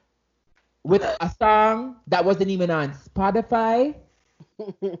with a song that wasn't even on Spotify,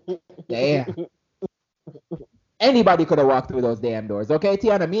 damn. Anybody could have walked through those damn doors, okay,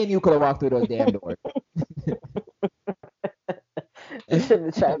 Tiana? Me and you could have walked through those damn doors. You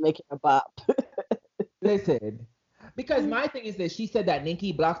shouldn't try making a bop. Listen, because my thing is that she said that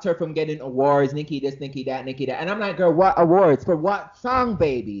Nicki blocked her from getting awards, Nicki this, Nicki that, Nicki that. And I'm like, girl, what awards? For what song,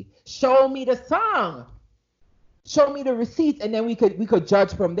 baby? Show me the song. Show me the receipts, and then we could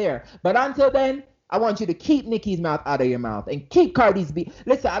judge from there. But until then, I want you to keep Nicki's mouth out of your mouth and keep Cardi's beat.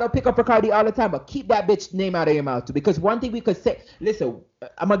 Listen, I don't pick up for Cardi all the time, but keep that bitch name out of your mouth too. Because one thing we could say, listen,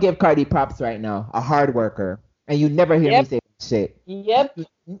 I'm gonna give Cardi props right now, a hard worker, and you never hear me say that shit. Yep. You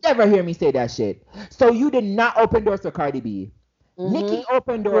never hear me say that shit. So you did not open doors for Cardi B. Nicki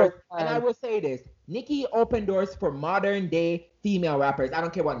opened doors, and I will say this: Nicki opened doors for modern day female rappers. I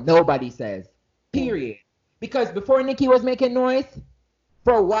don't care what nobody says. Period. Because before Nicki was making noise,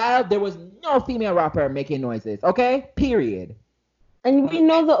 for a while, there was no female rapper making noises, okay? Period. And we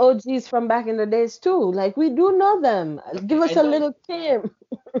know the OGs from back in the days, too. Like, we do know them. Give us a Lil' Kim.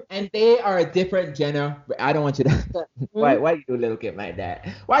 And they are a different genre. I don't want you to... Why you do Lil' Kim like that?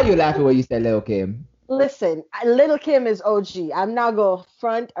 Why are you laughing when you said Lil' Kim? Listen, Lil' Kim is OG. I'm not going to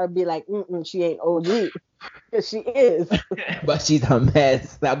front or be like, she ain't OG. Because she is. But she's a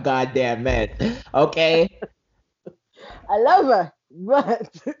mess. A goddamn mess. Okay? I love her. But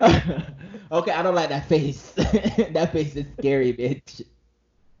okay, I don't like that face. That face is scary, bitch.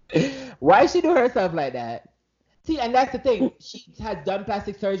 Why she do herself like that? See, and that's the thing. She has done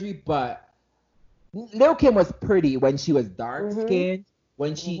plastic surgery, but Lil' Kim was pretty when she was dark skinned.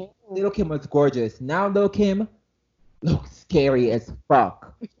 When Lil' Kim was gorgeous. Now Lil' Kim looks scary as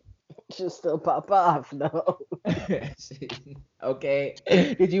fuck. She'll still pop off though. Okay.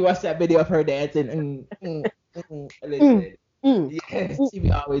 Did you watch that video of her dancing? Listen. Yes, she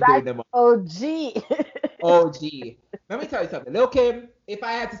be always doing them. OG. OG. Let me tell you something. Lil' Kim, if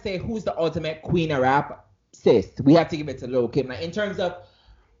I had to say who's the ultimate queen of rap, sis, we have to give it to Lil' Kim. Like, in terms of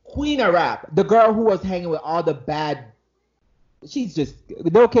queen of rap, the girl who was hanging with all the bad, she's just,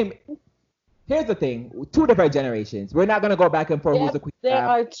 Lil' Kim. Here's the thing, 2 different generations. We're not going to go back and forth who's the queen of rap. There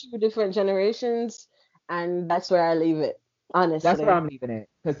are 2 different generations, and that's where I leave it, honestly. That's where I'm leaving it.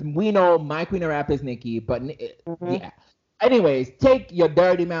 Because we know my queen of rap is Nicki, but yeah. Anyways, take your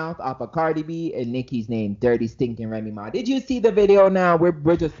dirty mouth off of Cardi B and Nicki's name, Dirty Stinking Remy Ma. Did you see the video now?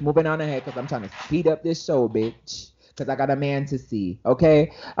 We're just moving on ahead because I'm trying to speed up this show, bitch. Because I got a man to see,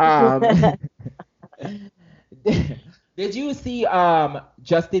 okay? Did you see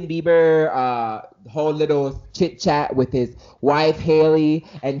Justin Bieber whole little chit chat with his wife Hailey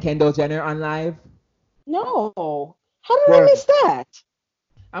and Kendall Jenner on live? No. How did I miss that?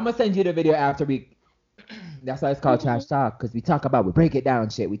 I'm gonna send you the video after we. That's why it's called Trash Talk, because we break it down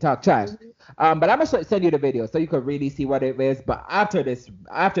shit. We talk trash. But I'm gonna send you the video so you could really see what it is. But after this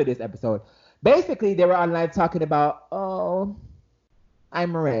episode, basically they were on live talking about, oh,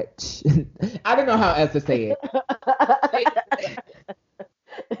 I'm rich. I don't know how else to say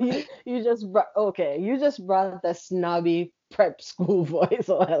it. you just brought the snobby prep school voice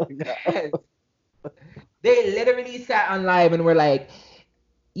a while ago. They literally sat on live and were like,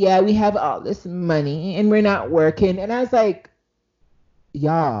 yeah, we have all this money and we're not working. And I was like,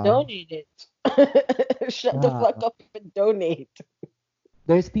 y'all. Donate it. Shut the fuck up and donate.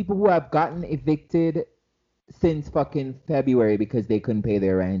 There's people who have gotten evicted since fucking February because they couldn't pay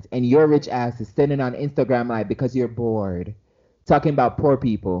their rent. And your rich ass is sitting on Instagram Live because you're bored. Talking about poor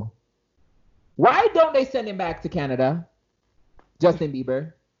people. Why don't they send him back to Canada? Justin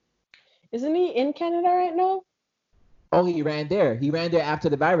Bieber. Isn't he in Canada right now? Oh, he ran there. He ran there after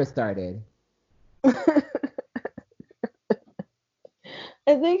the virus started.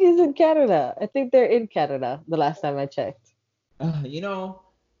 I think he's in Canada. I think they're in Canada the last time I checked. You know,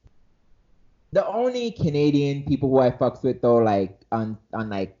 the only Canadian people who I fucks with though, like on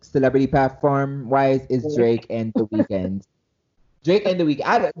like celebrity platform wise, is Drake and The Weeknd. Drake and The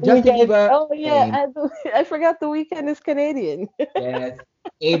Weeknd. Justin Weekend. Bieber, Oh yeah, same. I forgot the Weekend is Canadian. Yes.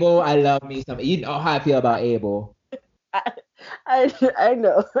 Abel, I love me some. You know how I feel about Abel. I, I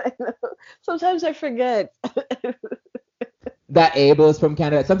know. I know. Sometimes I forget. That Abel is from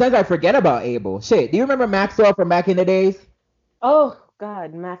Canada. Sometimes I forget about Abel. Shit. Do you remember Maxwell from back in the days? Oh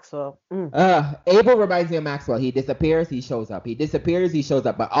God, Maxwell. Abel reminds me of Maxwell. He disappears, he shows up. He disappears, he shows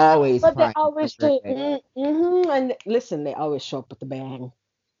up, but always But they fine. always show. And listen, they always show up with the bang.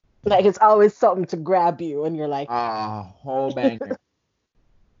 Like it's always something to grab you, and you're like, A whole banger.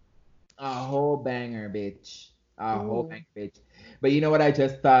 A whole banger, bitch. A whole mm. banger, bitch. But you know what I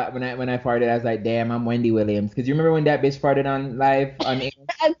just thought when I farted? I was like, damn, I'm Wendy Williams. Because you remember when that bitch farted on live on air?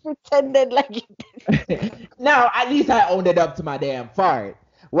 I pretended like you did. Now, at least I owned it up to my damn fart.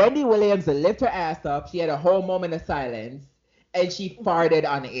 Wendy Williams would lift her ass up. She had a whole moment of silence. And she farted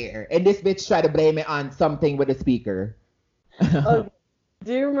on air. And this bitch tried to blame it on something with a speaker. Oh,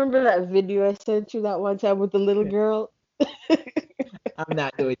 do you remember that video I sent you that one time with the little girl? I'm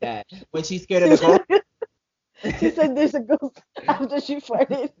not doing that. When she's scared of the ghost. She said there's a ghost after she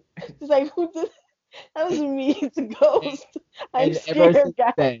farted. She's like, who did? That was me. It's a ghost. I'm And ever scared, since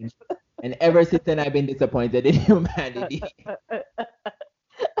guys. then, I've been disappointed in humanity.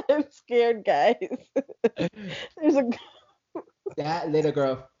 I'm scared, guys. There's a. That little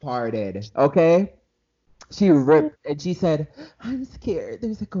girl farted, okay? She ripped and she said, I'm scared.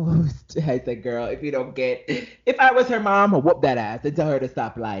 There's a ghost. I said, girl, if I was her mom, I'd whoop that ass and tell her to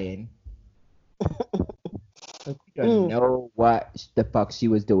stop lying. She don't know what the fuck she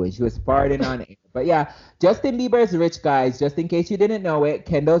was doing. She was farting on air. But yeah, Justin Bieber's rich, guys. Just in case you didn't know it,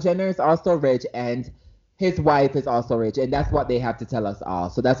 Kendall Jenner is also rich and his wife is also rich. And that's what they have to tell us all.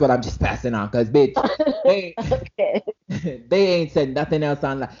 So that's what I'm just passing on. Because, bitch, Okay. they ain't said nothing else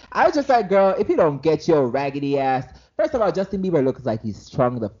on. I was just like, girl, if you don't get your raggedy ass. First of all, Justin Bieber looks like he's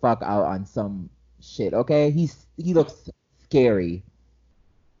strung the fuck out on some shit, okay? He looks scary.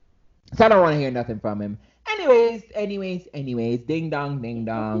 So I don't want to hear nothing from him. Anyways, ding dong, ding Moving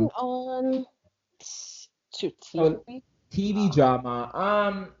dong. on to So TV. TV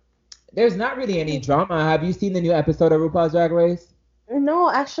drama. There's not really any drama. Have you seen the new episode of RuPaul's Drag Race? No,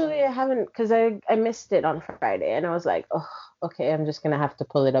 actually, I haven't because I missed it on Friday and I was like, oh, okay, I'm just gonna have to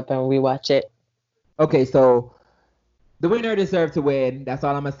pull it up and rewatch it. Okay, so the winner deserved to win. That's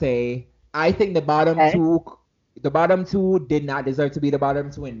all I'm gonna say. I think Okay. the bottom two did not deserve to be the bottom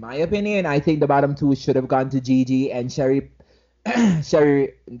two in my opinion. I think the bottom two should have gone to Gigi and Sherry.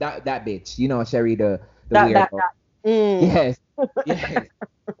 Sherry, that bitch. You know Sherry, the weirdo. That. Mm. Yes, yes.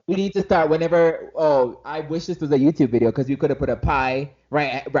 We need to start whenever. Oh, I wish this was a YouTube video because you could have put a pie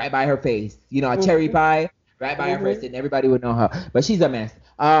right by her face. You know, a cherry Mm-hmm. pie right by her face, Mm-hmm. and everybody would know her. But she's a mess.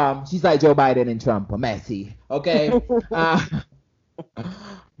 She's like Joe Biden and Trump, a messy. Okay. Uh,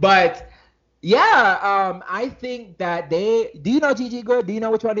 but yeah, I think that they. Do you know Gigi Good? Do you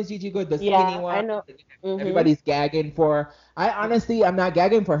know which one is Gigi Good? The skinny Yeah, I one. know. Mm-hmm. Everybody's gagging for. I'm not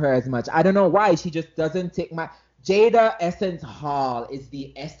gagging for her as much. I don't know why. She just doesn't take my. Jada Essence Hall is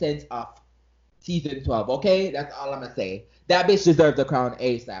the essence of season 12. Okay, that's all I'm gonna say. That bitch deserves the crown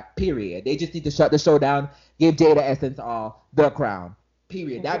ASAP. Period. They just need to shut the show down. Give Jada Essence Hall the crown.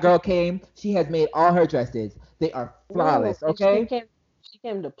 Period. That girl came. She has made all her dresses. They are No, flawless. Okay. she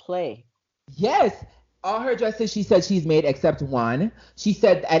came to play. Yes, all her dresses she said she's made except one. She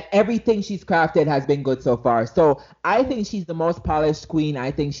said that everything she's crafted has been good so far. So I think she's the most polished queen.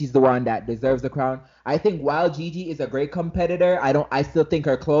 I think she's the one that deserves the crown. I think while Gigi is a great competitor, I still think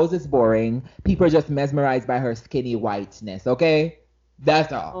her clothes is boring. People are just mesmerized by her skinny whiteness, okay?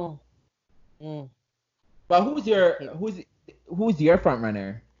 That's all. Oh. Mm. But Okay. who's your front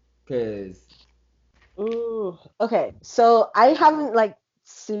runner? Cause Ooh. Okay. So I haven't like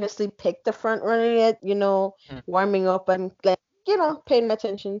seriously picked the front runner yet, warming up and like, paying my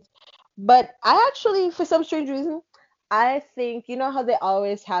attention. But I actually, for some strange reason, I think how they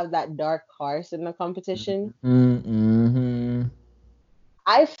always have that dark horse in the competition. mm-hmm.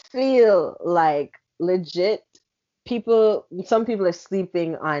 I feel like legit some people are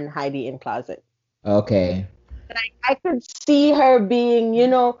sleeping on Heidi in closet. Okay. Like I could see her being,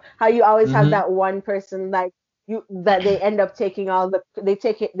 how you always have Mm-hmm. that one person like you that they end up taking they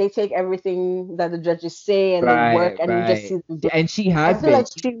take everything that the judges say and they work Right, and you just right. see them do. And she I has feel been. like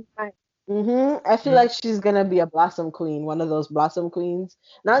she might. I feel like she's gonna be a blossom queen, one of those blossom queens.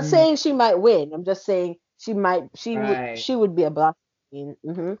 Not Mm, saying she might win. I'm just saying she might. right. She would be a blossom.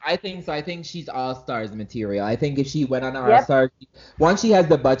 Mm-hmm. I think so. I think she's All Stars material. I think if she went on All Yep. Stars, once she has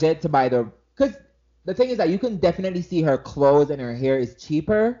the budget to buy because the thing is that you can definitely see her clothes and her hair is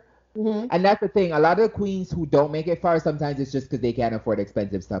cheaper. Mm-hmm. And that's the thing. A lot of the queens who don't make it far, sometimes it's just because they can't afford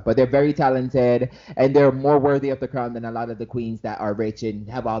expensive stuff. But they're very talented and they're more worthy of the crown than a lot of the queens that are rich and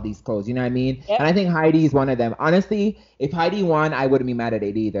have all these clothes. You know what I mean? Yep. And I think Heidi is one of them. Honestly, if Heidi won, I wouldn't be mad at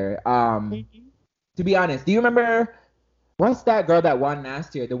it either. Mm-hmm. To be honest, do you remember what's that girl that won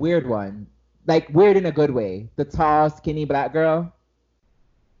last year? The weird one, like weird in a good way. The tall, skinny black girl.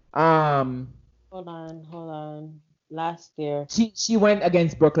 Um, Hold on. Last year. she went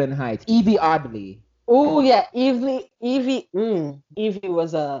against Brooklyn Heights. Evie Oddly. Oh yeah, Evie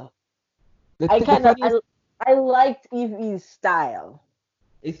was a. The funniest, I liked Evie's style.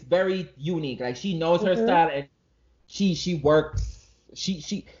 it's very unique. Like she knows her Mm-hmm. style and she works.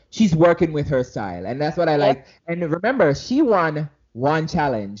 She's working with her style, and that's what I Yep. like. And remember, she won one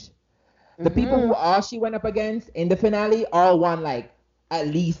challenge. The people Mm-hmm. who all she went up against in the finale all won like at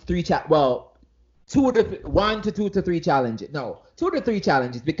least well, one to two to three challenges. No, two to three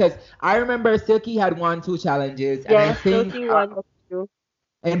challenges because I remember Silky had won two challenges, and I Yeah, think Silky one was true.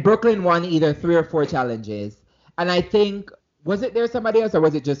 and Brooklyn won either three or four challenges. And I think was it there somebody else or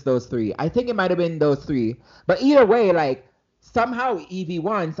was it just those three? I think it might have been those three. But either way, like somehow Evie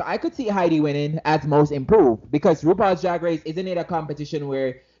won, so I could see Heidi winning as most improved because RuPaul's Drag Race isn't it a competition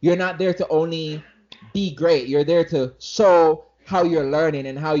where you're not there to only be great, you're there to show how you're learning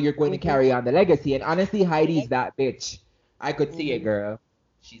and how you're going to Mm-hmm. carry on the legacy. And honestly, Heidi's Yep. that bitch. I could see it, Mm-hmm. girl.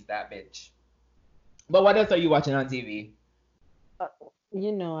 She's that bitch. But what else are you watching on TV? Uh,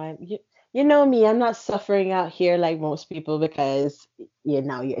 you know me. I'm not suffering out here like most people because your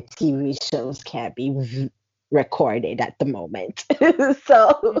TV shows can't be recorded at the moment.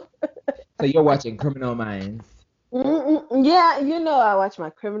 So So you're watching Criminal Minds. yeah, I watch my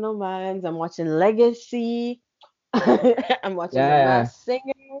Criminal Minds. I'm watching Legacy. I'm watching The Yeah, Masked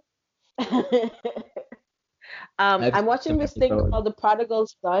Singer. I've I'm seen some watching this thing episodes. called The Prodigal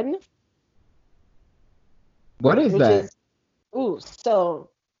Son, What is which that? is ooh, so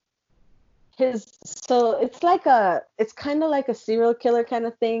it's kind of like a serial killer kind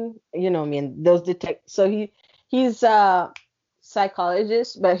of thing. I mean, those detect. So he's a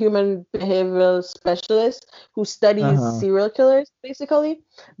psychologist, but human behavioral specialist who Uh studies huh. serial killers, basically.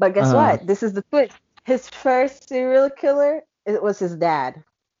 But guess Uh huh. what? This is the twist. His first serial killer, it was his dad.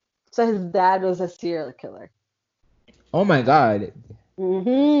 So his dad was a serial killer. Oh my God,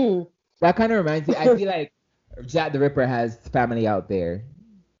 Hmm. that kind of reminds me. I feel like Jack the Ripper has family out there.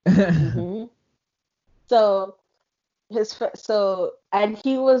 Hmm. So and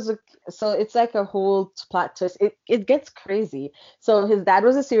he was so it's like a whole plot twist. It gets crazy. So his dad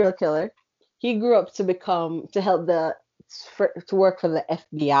was a serial killer. He grew up to help to work for the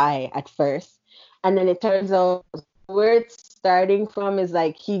FBI at first, and then it turns out where it's starting from is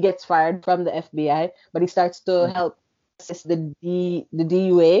like he gets fired from the FBI, but he starts to help assist the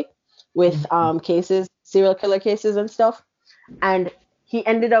DUA with Mhm. serial killer cases and stuff. And he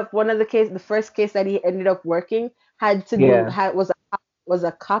ended up the first case that he ended up working had to do Yeah. had was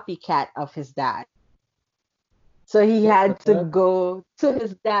a copycat of his dad. So he What the had to fuck? go to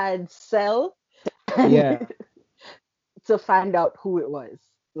his dad's cell and Yeah. to find out who it was.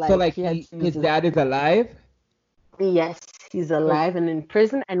 So Like like he had to use his his dad is alive. yes, he's So alive and in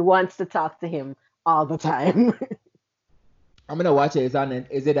prison and wants to talk to him all the time. I'm gonna watch it. Is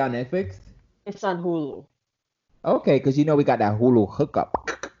it on Netflix? It's on Hulu. Okay, because you know we got that Hulu hookup.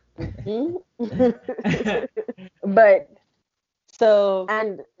 Mhm. But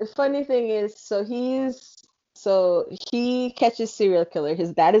and the funny thing is, so he catches serial killer.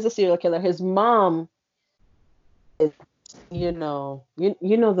 His dad is a serial killer. His mom is, you know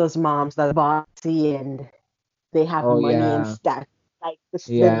those moms that are bossy and they have Oh money and yeah. stuff. Like their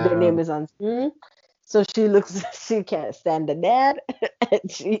Yeah. name is on. So she can't stand the dad,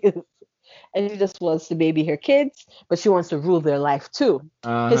 and she just wants to baby her kids, but she wants to rule their life too. His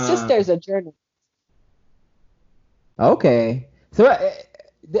Uh-huh. sister is a journalist. Okay. So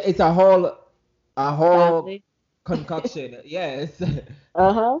it's a whole Family. concoction. Yes.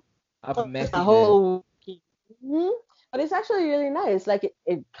 Uh-huh. Of A messiness. whole Mhm. But it's actually really nice. Like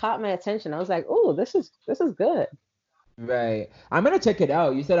it caught my attention. I was like, "Oh, this is good." Right. I'm gonna check it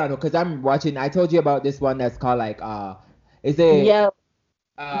out. You said I know because I'm watching. I told you about this one that's called like is it Yeah.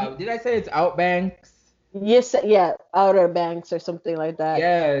 did I say it's Outbanks? Yes, yeah, Outer Banks or something like that.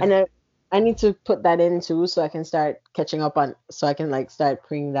 Yes. And I need to put that in too so I can start catching up on so I can like start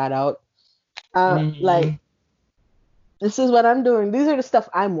bringing that out. Like Hmm. this is what I'm doing. These are the stuff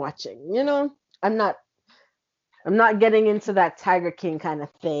I'm watching. I'm not I'm not getting into that Tiger King kind of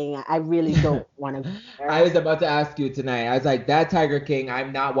thing. I really don't want to go I there. was about to ask you tonight. I was like, that Tiger King,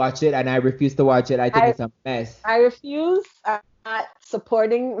 I'm not watch it, and I refuse to watch it. I think I it's a mess. I refuse. I'm not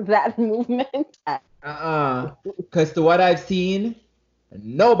supporting that movement. Because to what I've seen,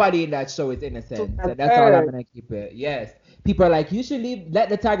 nobody in that show is innocent. So I've that's all I'm heard. gonna keep it. Yes. People are like, you should let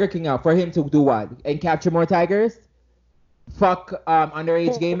the Tiger King out for him to do what? And capture more tigers? Fuck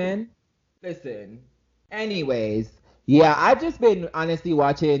underage gay men? Listen. Anyways, yeah, I've just been honestly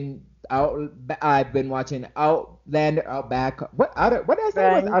watching out. I've been watching Outlander, Outback. What did I say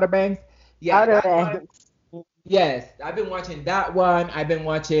it was Right. Outer Banks? Yeah, Outer that one. Banks. Yes, I've been watching that one. I've been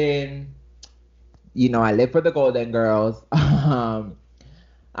watching. I live for the Golden Girls.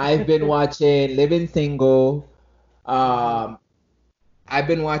 I've been watching Living Single. Um, I've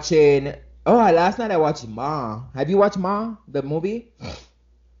been watching. Oh, last night I watched Ma. Have you watched Ma, the movie?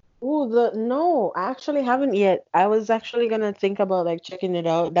 Ooh, the no, I actually haven't yet. I was actually gonna think about like checking it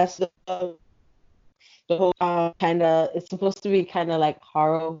out. That's the whole kind of. It's supposed to be kind of like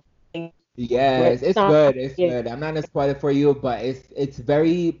horror thing where Yes, it's it's not. good. It's Yeah. good. I'm not gonna spoil it for you, but it's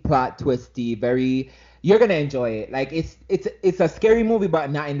very plot twisty. Very, you're gonna enjoy it. Like it's a scary movie,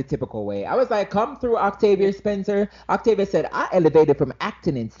 but not in the typical way. I was like, come through, Octavia Spencer. Octavia said, I elevated from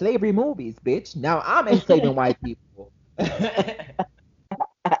acting in slavery movies, bitch. Now I'm enslaving white people.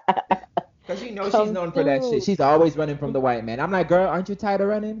 Cause she's Come known for that shit. through. She's always running from the white man. I'm like, girl, aren't you tired of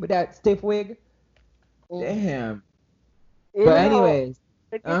running with that stiff wig? Mm. Damn. You But know, anyways,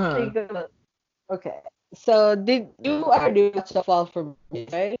 let me uh-huh. think of. Okay, so did you already watch The Fall from Me,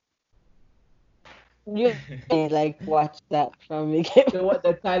 right? You already, like watch that from me.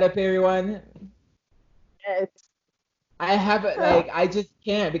 The Tyler Perry one? Yes. I haven't Oh. like I just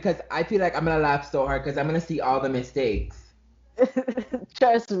can't because I feel like I'm gonna laugh so hard because I'm gonna see all the mistakes.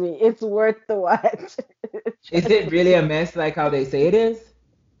 Trust me, it's worth the watch. Is Trust it really me. a mess like how they say it is?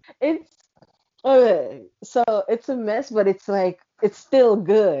 It's okay. So it's a mess, but it's like it's still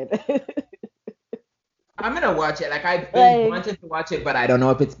good. I'm gonna watch it. Like I've been Like, wanting to watch it, but I don't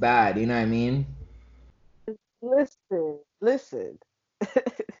know if it's bad. You know what I mean? listen.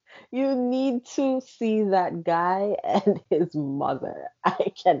 You need to see that guy and his mother.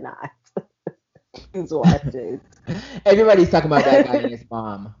 I cannot. Please watch it. Everybody's talking about that guy and his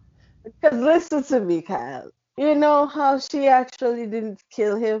mom. Because listen to me, Kyle. You know how she actually didn't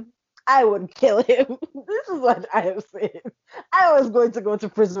kill him? I would kill him. This is what I am saying. I was going to go to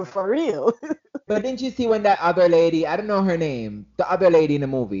prison for real. But didn't you see when that other lady, I don't know her name, the other lady in the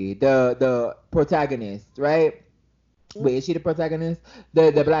movie, the protagonist, right? Wait, is she the protagonist?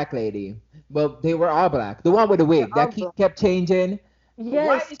 The black lady. Well, they were all black. The one with the They're wig all that black. kept changing.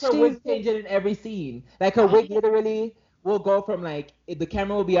 Why Yes, is her wig changing in every scene? Like her wig literally will go from like the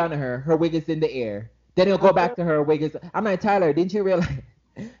camera will be on her wig is in the air. Then it'll go back to her wig is. I'm like, Tyler, didn't you realize?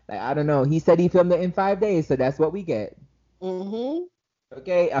 Like I don't know. He said he filmed it in 5 days, so that's what we get. Mm-hmm.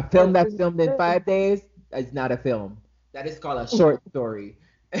 Okay, a film And that's it's filmed in good. 5 days is not a film. That is called a short story.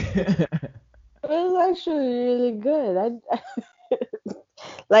 It was actually really good.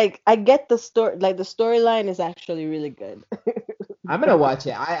 Like I get the story. Like the storyline is actually really good. I'm gonna watch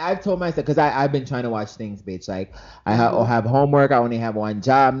it. I've told myself because I've been trying to watch things, bitch. Like I Mm-hmm. have homework. I only have one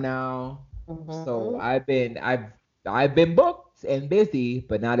job now, so Mm-hmm. I've been booked and busy,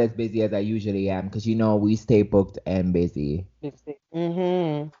 but not as busy as I usually am because we stay booked and busy.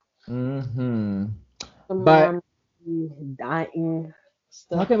 Mm-hmm. Hmm. Some But more dying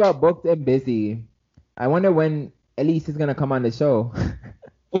stuff. talking about booked and busy, I wonder when Elise is gonna come on the show.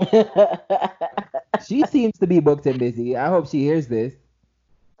 She seems to be booked and busy. I hope she hears this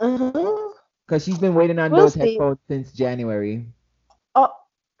Uh-huh. because she's been waiting on We'll those see. headphones since January, Oh,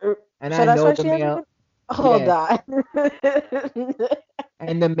 and so I that's know why the she hasn't mail. been. Hold Yes. on.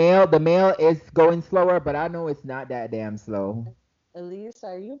 And the mail is going slower, but I know it's not that damn slow. Elise,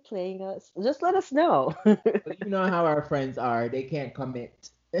 are you playing us? Just let us know. But you know how our friends are. They can't commit.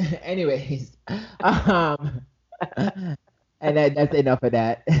 Anyways, um, and that's enough of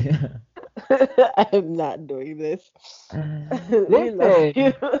that. I'm not doing this. We love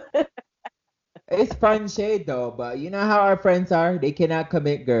you. Listen, it's fun shade though, but you know how our friends are. They cannot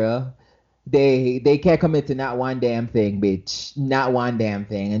commit, girl. They can't commit to not one damn thing, bitch. Not one damn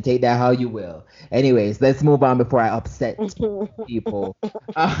thing. And take that how you will. Anyways, let's move on before I upset people.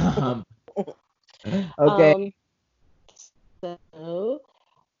 Um, okay. um. So,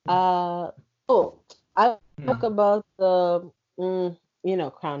 uh. Oh, I talk Hmm. about the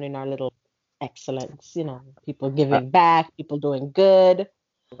crowning our little excellence. People Uh, giving back, people doing good.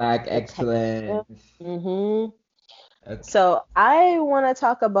 Black It's hectic. excellence. Mm-hmm. Okay. So I want to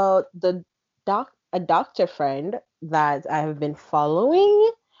talk about the doc. a doctor friend that I have been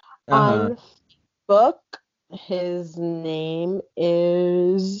following Uh-huh. on book. His name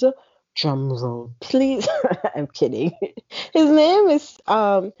is drumroll, please. I'm kidding. His name is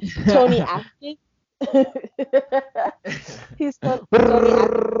Tony Atkins. He's Tony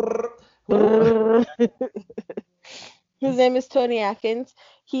Atkins. His name is Tony Atkins.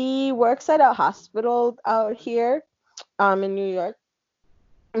 He works at a hospital out here in New York.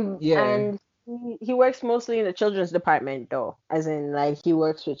 Yeah. And he works mostly in the children's department though, as in like he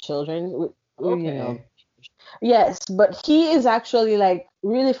works with children, you know. Okay. Yes, but he is actually like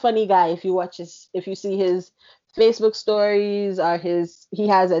really funny guy if you watch his if you see his Facebook stories or he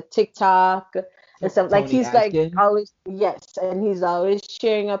has a TikTok and stuff. Like Tony he's like Atkins. always yes, and he's always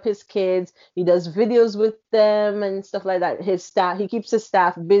cheering up his kids. He does videos with them and stuff like that. His staff, he keeps his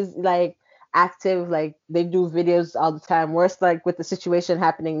staff busy, like active, like they do videos all the time. Worse like with the situation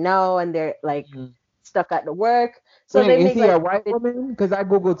happening now and they're like Mhm. stuck at the work. So Wait, they is make he a like white woman? Because I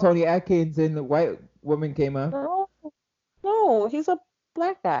googled Tony Atkins and the white woman came up. no, no, he's a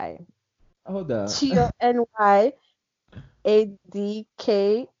black guy. Hold up. TonyAdkins.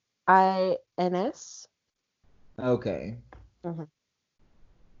 Okay. Mm-hmm.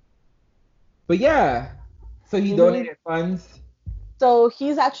 But yeah, so he Mm-hmm. donated funds. So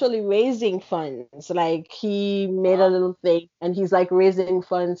he's actually raising funds. Like he made a little thing, and he's like raising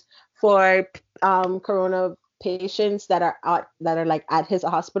funds for corona patients that are like at his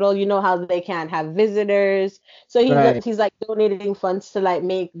hospital. You know how they can't have visitors, so Right. he's like donating funds to like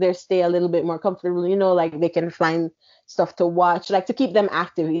make their stay a little bit more comfortable. You know, like they can find stuff to watch, like to keep them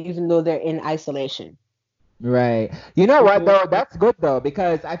active even though they're in isolation. Right. You know what Mm-hmm. though? That's good though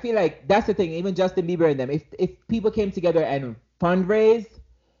because I feel like that's the thing. Even Justin Bieber and them, if people came together and fundraise,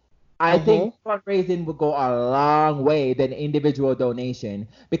 I think Mm-hmm. fundraising would go a long way than individual donation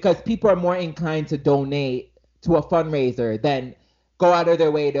because people are more inclined to donate to a fundraiser than go out of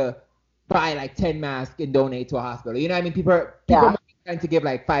their way to buy like 10 masks and donate to a hospital. You know what I mean? People are Yeah. more inclined to give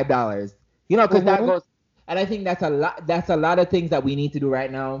like $5. You know, because that Mm-hmm. goes and I think that's a lot of things that we need to do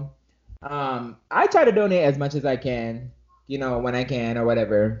right now. I try to donate as much as I can, you know, when I can or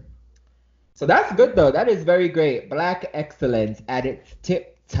whatever. So that's good though. That is very great. Black excellence at its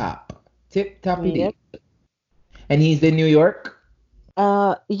tip top. Tip toppy Yep. D. And he's in New York.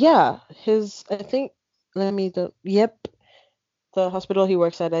 Yeah. His I think let me do yep. The hospital he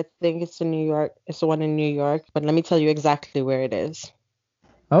works at, I think it's in New York. It's the one in New York, but let me tell you exactly where it is.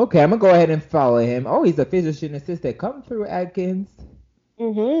 Okay, I'm gonna go ahead and follow him. Oh, he's a physician assistant. Come through, Adkins.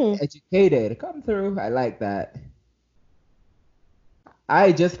 Mm-hmm. Educated. Come through. I like that.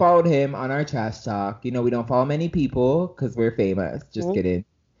 I just followed him on our trash talk. You know, we don't follow many people because we're famous. Just kidding.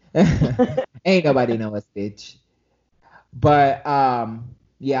 Ain't nobody know us, bitch. But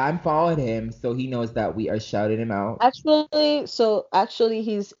yeah, I'm following him so he knows that we are shouting him out. Actually,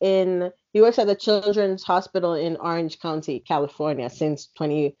 he works at the Children's Hospital in Orange County, California since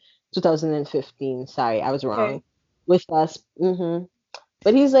 2015. Sorry, I was wrong. Okay. With us.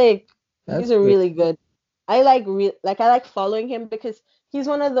 But he's That's a good. really good. I like following him because he's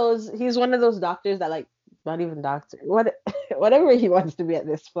one of those doctors that like not even doctor. Whatever he wants to be at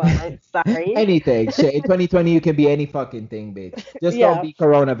this point. Sorry. Anything. Shit. In 2020, you can be any fucking thing, bitch. Just don't Yeah. be He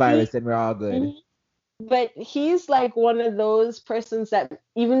coronavirus and we're all good. mhm. But he's like one of those persons that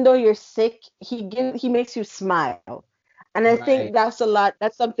even though you're sick, he makes you smile. And I think Right.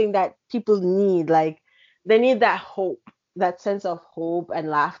 that's something that people need. Like they need that hope, that sense of hope and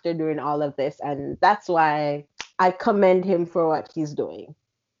laughter during all of this. And that's why I commend him for what he's doing.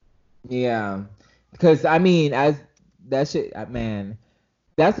 Yeah. Because, I mean, as that shit, man,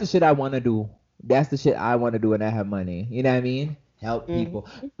 that's the shit I want to do. That's the shit I want to do when I have money. You know what I mean? Help people.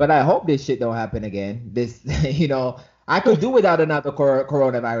 Hmm But I hope this shit don't happen again. This, I could do without another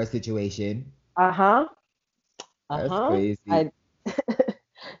coronavirus situation. Uh-huh. That's Uh-huh. crazy. I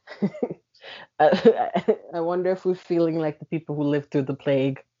I wonder if we're feeling like the people who lived through the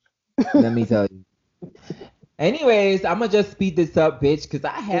plague. Let me tell you. Anyways, I'm gonna just speed this up, bitch, because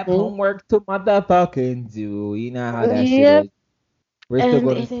I have Mhm. homework to motherfucking do. You know how that shit Yep. is. We're still And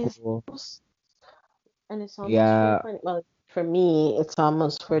going to it is school. and it's almost Yeah, 4:20. Well, for me, it's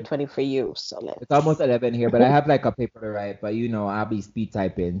almost 4:20 for you. So it's almost let's. 11 here, but I have like a paper to write, but I'll be speed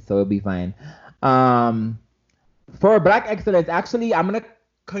typing, so it'll be fine. Um, for Black Excellence, actually, I'm gonna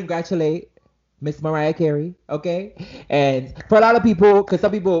congratulate Miss Mariah Carey, okay? And for a lot of people, because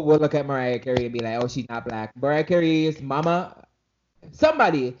some people will look at Mariah Carey and be like, oh, she's not black. Mariah Carey's mama,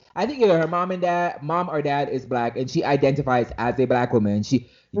 somebody, I think either her mom or dad is black, and she identifies as a black woman. You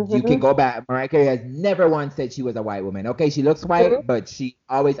can Mhm. go back. Mariah Carey has never once said she was a white woman. Okay, she looks Mhm. white, but she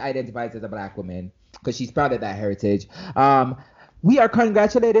always identifies as a black woman. because she's proud of that heritage. We are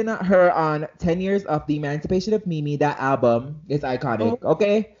congratulating her on 10 years of the Emancipation of Mimi. That album is iconic.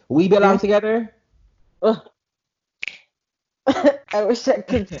 Okay, We Belong Together. I wish I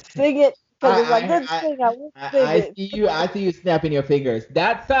could sing it because it's a good thing. I would sing it. I see you snapping your fingers.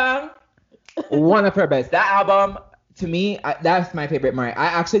 That song, one of her best. That album, to me, that's my favorite Mariah. I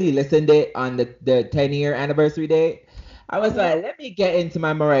actually listened it on the 10-year anniversary date. I was like, let me get into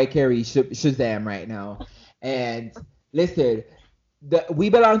my Mariah Carey Shazam right now. And listen, We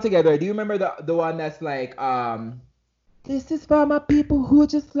Belong Together. Do you remember the one that's like, this is for my people who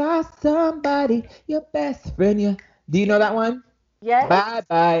just lost somebody, your best friend. Yeah. Do you know that one? Yes. Bye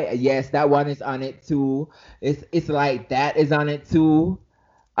bye. Yes, that one is on it too. It's like that is on it too.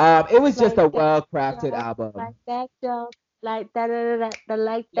 It was just a well crafted album. Like that, y'all. Like that,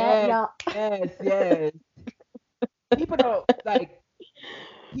 like that, Yes, y'all. yes. People don't like.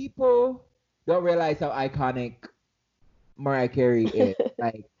 People don't realize how iconic Mariah Carey is.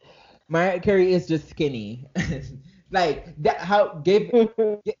 Like Mariah Carey is just skinny. Like that. Give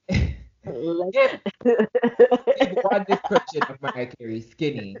one description of Mariah Carey: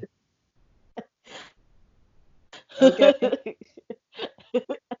 skinny. Okay.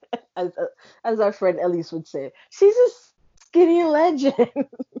 As our friend Elise would say, she's a skinny legend.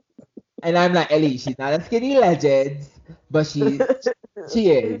 And I'm like, Ellie, she's not a skinny legend, but she is.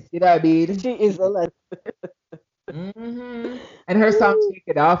 You know what I mean? She is a legend. Mm-hmm. And her song "Shake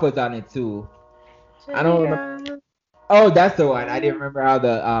It Off" was on it too. I don't remember. Oh, that's the one. I didn't remember how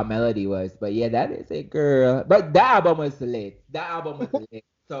the melody was, but yeah, that is it, girl. But that album was lit.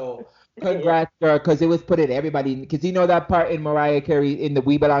 So congrats, girl, because it was putting everybody. Because you know that part in Mariah Carey in the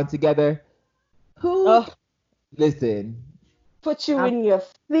 "We Belong Together." Who? Listen. Put you in your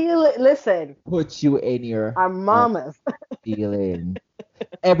feeling. Listen. Put you in your. Our mamas. Feeling.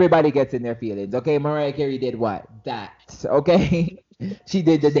 Everybody gets in their feelings. Okay, Mariah Carey did what? That. Okay. She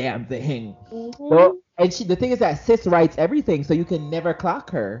did the damn thing. Mm-hmm. So, and the thing is that sis writes everything, so you can never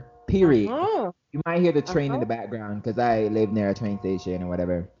clock her. Period. You might hear the train in the background because I live near a train station or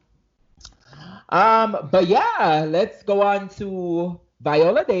whatever. But yeah, let's go on to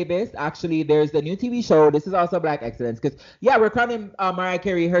Viola Davis. Actually, there's the new TV show. This is also Black Excellence because yeah, we're crowning Mariah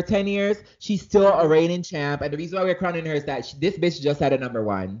Carey her 10 years. She's still a reigning champ, and the reason why we're crowning her is that this bitch just had a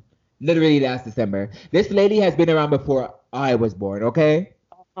 #1, literally last December. This lady has been around before I was born. Okay,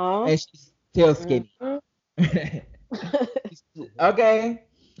 and she's still skinny. Okay.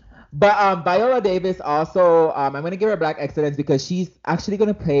 But Viola Davis also, I'm gonna give her Black Excellence because she's actually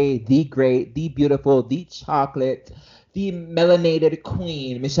gonna play the great, the beautiful, the chocolate, the melanated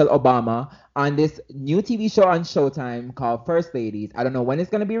queen Michelle Obama on this new TV show on Showtime called First Ladies. I don't know when it's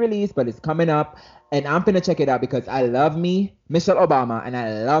gonna be released, but it's coming up, and I'm gonna check it out because I love me Michelle Obama and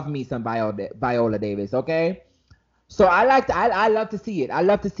I love me some Viola Davis. Okay. So I love to see it. I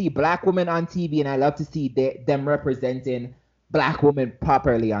love to see Black women on TV, and I love to see them representing Black women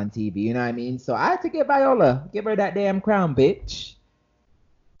properly on TV. You know what I mean? So I had to get Viola, give her that damn crown, bitch.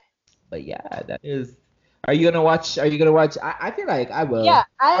 But yeah, that is. Are you gonna watch? I feel like I will. Yeah,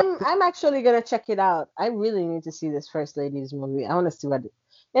 I'm actually gonna check it out. I really need to see this First Ladies movie. I want to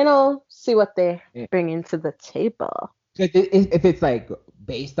see what they bring into the table. If it's like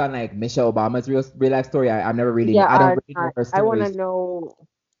based on like Michelle Obama's real life story, I've never really. Yeah, I don't really know her story. I want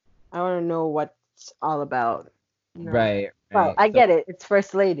to know what it's all about. Right. Well, I get it. It's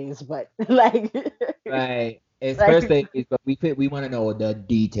First Ladies, but like. Right. It's First Ladies, but we want to know the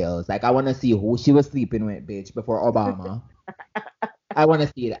details. Like, I want to see who she was sleeping with, bitch, before Obama. I want to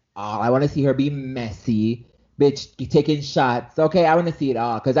see it all. I want to see her be messy, bitch, taking shots. Okay, I want to see it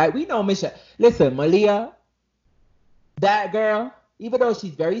all. Because we know Michelle. Listen, Malia, that girl, even though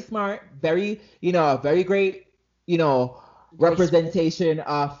she's very smart, very, a very great, representation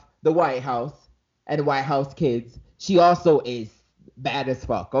of the White House and White House kids, she also is bad as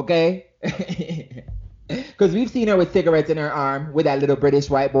fuck, okay? Because we've seen her with cigarettes in her arm with that little British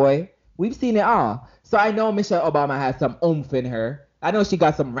white boy. We've seen it all. So I know Michelle Obama has some oomph in her. I know she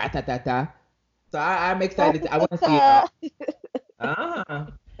got some rat-ta-ta-ta. So I'm excited. I want to see it.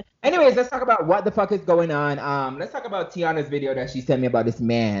 Anyways, let's talk about what the fuck is going on. Let's talk about Tiana's video that she sent me about this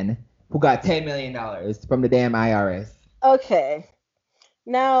man who got $10 million from the damn IRS. Okay.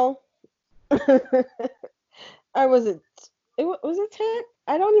 Now, or was it 10?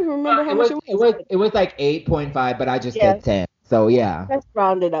 I don't even remember how much it was. It was like 8.5, but I just said 10. So yeah. Let's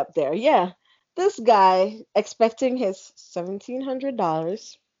round it up there. Yeah. This guy expecting his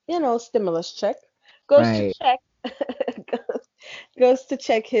 $1,700, stimulus check, goes to check goes to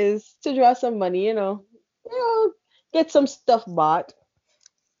check to draw some money, get some stuff bought.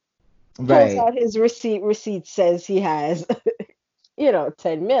 Pulls Right. out his receipt. Receipt says he has,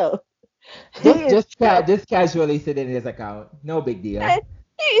 10 mil. He Just is just ca- shook. just casually sit in his account. No big deal. And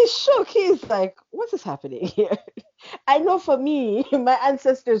he is shook. He's like, what is happening here? I know for me, my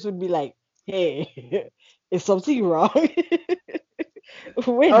ancestors would be like, hey, is something wrong?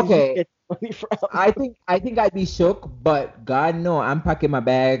 Where did you Okay. get money from? I think I'd be shook, but God no, I'm packing my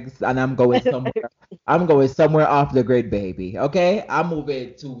bags and I'm going somewhere. I'm going somewhere off the grid, baby. Okay? I'm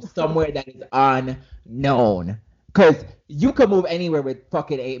moving to somewhere that is unknown. Cause you can move anywhere with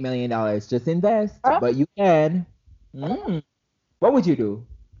fucking $8 million. Just invest, Huh? but you can. Mm. What would you do?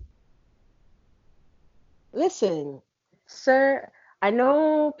 Listen, sir, I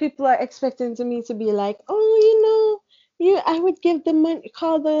know people are expecting me to be like, oh, I would give the money,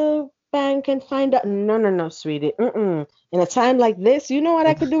 call the bank and find out. No, no, no, sweetie. Mm-mm. In a time like this, you know what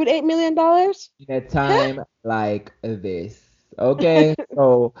I could do with $8 million? In a Huh? time like this. Okay?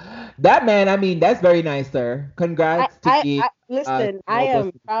 So that man, I mean, that's very nice, sir. Congrats to be a Listen, I noble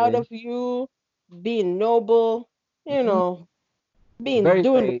am proud citizen. of you being noble, you Mhm. know, Very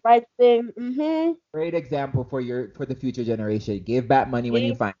doing the great. right thing. Mm-hmm. Great example for the future generation. Give back money when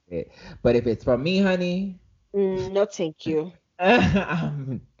you Yeah. find it. But if it's from me, honey, No, thank you.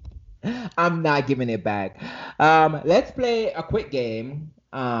 I'm, I'm not giving it back. Let's play a quick game.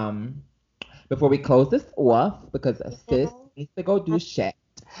 Before we close this off, because sis Mhm. needs to go do shit.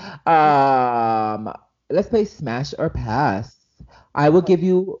 Um, let's play Smash or Pass. I will give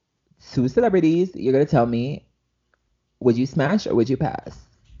you two celebrities. You're gonna tell me, would you smash or would you pass?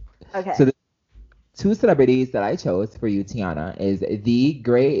 So Okay. the two celebrities that I chose for you, Tiana, is the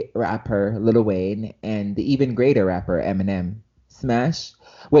great rapper Lil Wayne and the even greater rapper Eminem. Smash?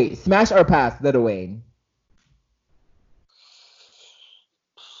 Wait, smash or pass, Lil Wayne?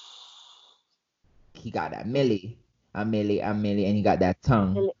 He got that millie, and he got that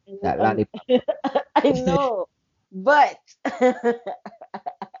tongue, that lollipop. I know, but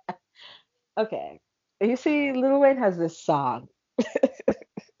okay. You see, Lil Wayne has this song.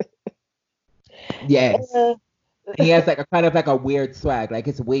 Yes. Uh, He has like a kind of like a weird swag. Like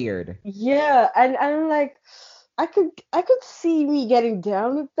it's weird. yeah, and I'm like, I could see me getting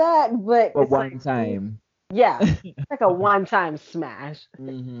down with that, but For it's one like, time. yeah, like a one-time smash.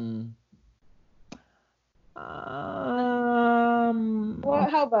 hmm What?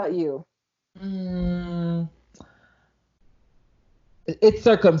 Okay. How about you? Mm, it's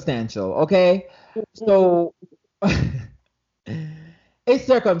circumstantial, okay? Mhm. So it's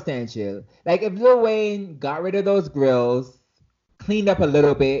circumstantial. Like if Lil Wayne got rid of those grills, cleaned up a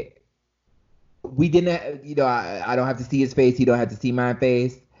little bit, we didn't, I don't have to see his face. He don't have to see my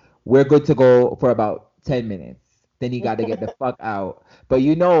face. We're good to go for about 10 minutes. Then he got to get the fuck out. But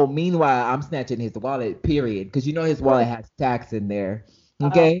meanwhile, I'm snatching his wallet, period. Because his wallet has tax in there. Uh,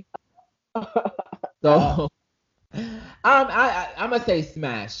 Okay? So I'm going to say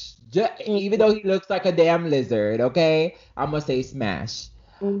smash. Even though he looks like a damn lizard, okay? I'm going to say smash.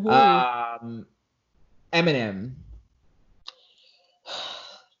 mm-hmm. Um, Eminem.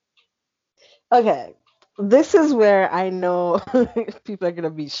 Okay, this is where I know people are gonna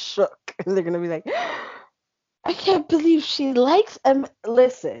be shook. They're gonna be like, I can't believe she likes him.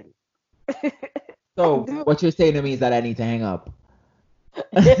 Listen, I So do. what you're saying to me is that I need to hang up.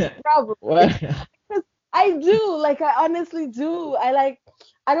 Probably. What? 'Cause I do. Like, I honestly do. I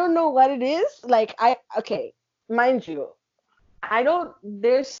don't know what it is. Okay, mind you, I don't,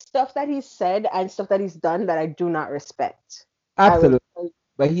 there's stuff that he said and stuff that he's done that I do not respect. I will, Absolutely.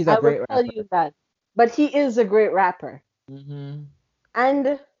 But he's a I will great tell rapper. you that. But he is a great rapper. hmm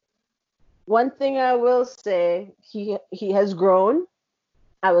And one thing I will say, he has grown.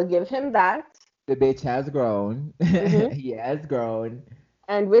 I will give him that. The bitch has grown. Hmm. He has grown.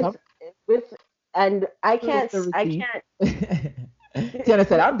 And Come with and prove the I receipt. can't. Tiana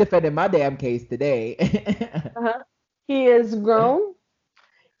said, I'm defending my damn case today. Uh-huh. He is grown.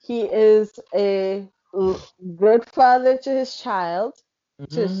 He is a good father to his child.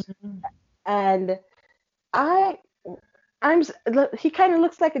 To his, Mhm. and I he kind of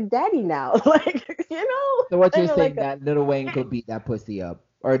looks like a daddy now, like So what you're kind of like saying a, that Little Wayne could beat that pussy up,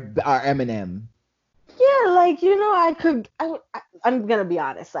 or Eminem? yeah, like I'm gonna be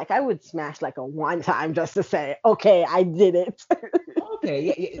honest, like I would smash like a one time just to say, okay, I did it. Okay,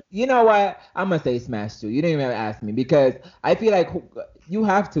 yeah, yeah. You know what? I'm gonna say Smash too. You didn't even ask me because I feel like you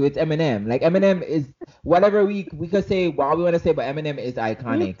have to. It's Eminem. Like Eminem is whatever we could say. What we want to say, but Eminem is You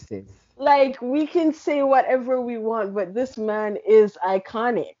iconic, sis. like we can say whatever we want, but this man is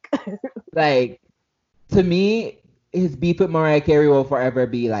iconic. Like to me, his beef with Mariah Carey will forever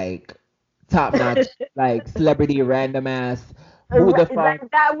be like top notch, like celebrity random ass Who the fuck?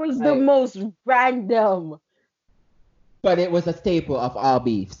 Like that was the Like, most random. but it was a staple of all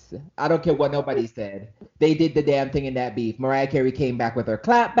beefs. I don't care what nobody said. They did the damn thing in that beef. Mariah Carey came back with her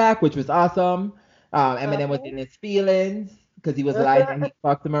clap back, which was awesome. Eminem was Uh-huh. in his feelings because he was lying that Uh-huh. he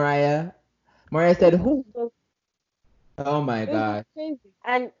fucked Mariah. Mariah It said, was "Who?" just, Oh my it was just god. crazy.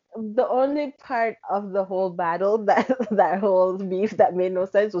 And the only part of the whole battle that that whole beef that made no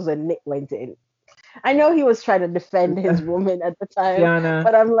sense was when Nick went in. I know he was trying to defend his woman at the time, Tiana,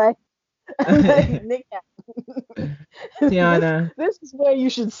 but I'm like Nick, this Tiana, this is where you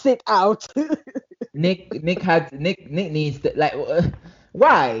should sit out. Nick needs to like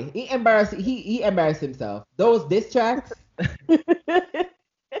why? He embarrassed himself. Those diss tracks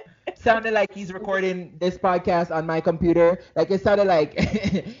sounded like he's recording this podcast on my computer. Like it sounded like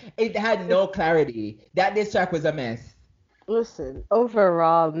it had no clarity. That diss track was a mess. Listen,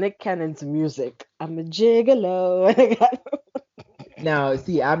 overall, Nick Cannon's music. I'm a gigolo. And I got Now,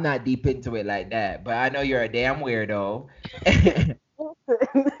 see, I'm not deep into it like that, but I know you're a damn weirdo. it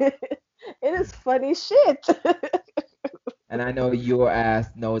is funny shit. And I know your ass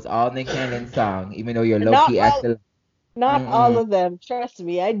knows all Nick Cannon's song, even though you're low Not key all acting. Not all Mm-mm. of them, trust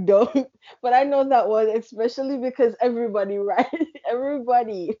me, I don't. But I know that one, especially because everybody, right?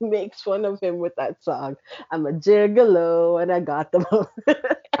 Everybody makes fun of him with that song. I'm a gigolo and I got them.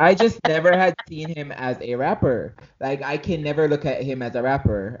 I just never had seen him as a rapper. Like I can never look at him as a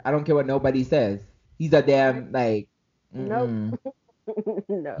rapper. I don't care what nobody says. He's a damn like, Nope. mm-mm.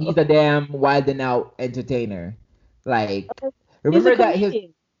 No. He's a damn wild and out entertainer. Like, He's a remember that his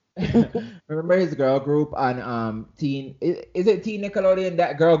comedian. remember his girl group on Teen is it Teen Nickelodeon,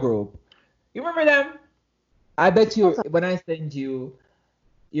 that girl group? You remember them? I bet you when I send you,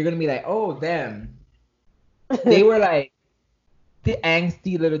 you're gonna be like, oh them. They were like the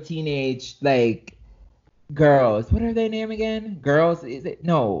angsty little teenage like girls. What are their name again? Girls? Is it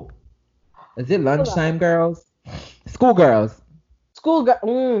no? Is it Hold on. lunchtime girls? Schoolgirls.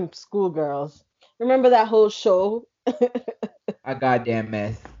 Schoolgirls. Remember that whole show A goddamn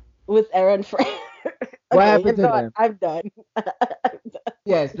mess. with Aaron Frank? What Okay, you happened to know what? them? I'm done.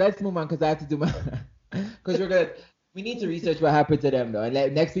 Yes, let's move on because I have to do my because we're gonna we need to research what happened to them though. And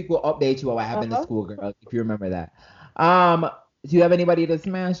next week we'll update you on what happened to Uh-huh. schoolgirls if you remember that. Um, do you have anybody to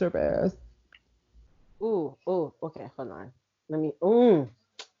smash or pass? Okay, hold on. Let me.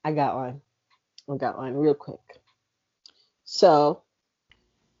 I got one. I got one real quick. So,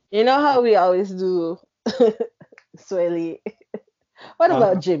 you know how we always do Swelly? What Uh,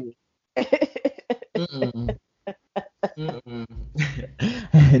 about Jimmy? mm-mm. Mm-mm.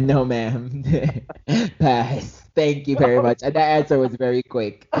 No, ma'am. Pass. Thank you very much. And that answer was very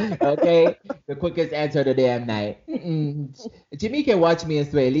quick. Okay? The quickest answer of the damn night. Mm-mm. Jimmy can watch me in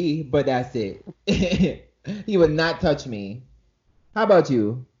Swahili, but that's it. He would not touch me. How about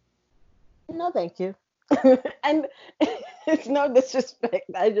you? No, thank you. And it's no disrespect.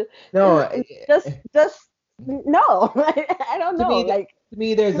 No, Just no. I don't to know. me, Like, to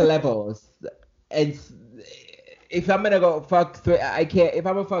me, there's levels. And if I'm gonna go fuck, I can't. If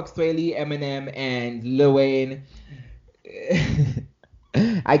I'm gonna fuck Swaley, Eminem, and Lil Wayne,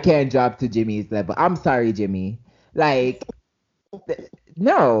 I can't drop to Jimmy's level. I'm sorry, Jimmy. Like,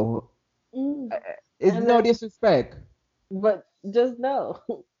 no, mm, it's and no then, disrespect. but just no.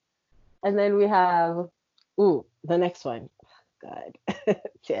 And then we have, the next one. God,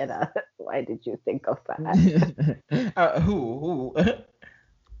 Tiana, why did you think of that? Who?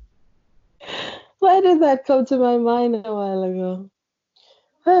 Why did that come to my mind a while ago?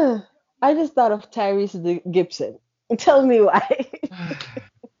 I just thought of Gibson. Tell me why.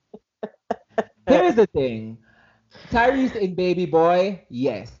 Here's the thing. Tyrese in Baby Boy,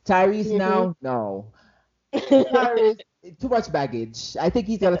 yes. Tyrese Mhm. now, no. Tyrese, too much baggage. I think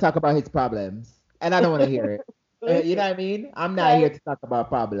he's gonna talk about his problems, and I don't want to hear it. You know Listen, what I mean? I'm not here Ty- to talk about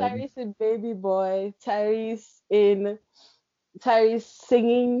problems. Tyrese in Baby Boy, Tyrese singing,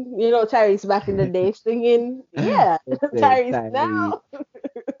 Tyrese back in the day singing. Yeah, Listen, Tyrese Tyrese. now.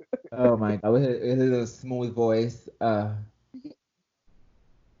 Oh my God, with his little smooth voice.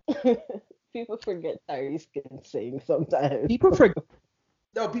 People forget Tyrese can sing sometimes. People forget.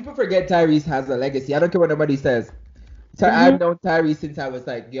 No, people forget Tyrese has a legacy. I don't care what nobody says. Hmm. I've known Tyrese since I was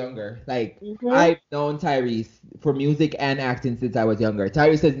like younger. Like Hmm. I've known Tyrese for music and acting since I was younger.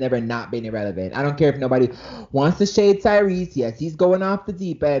 Tyrese has never not been irrelevant. I don't care if nobody wants to shade Tyrese. Yes, he's going off the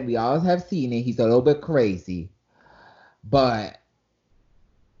deep end. We all have seen it. He's a little bit crazy. But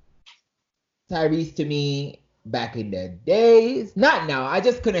Tyrese to me back in the days, not now. I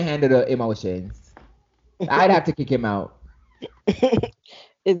just couldn't handle the emotions. I'd have to kick him out.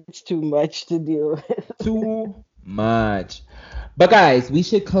 It's too much to deal with. Too much. But guys, we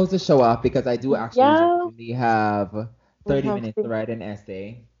should close the show off because I do actually Yeah, genuinely have we 30 have minutes to to. write an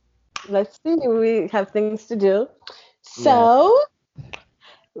essay. Let's see. We have things to do. Yeah. So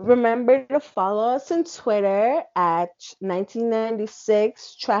remember to follow us on Twitter at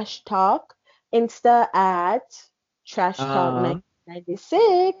 1996 Trash Talk, Insta at Trash Talk Uh,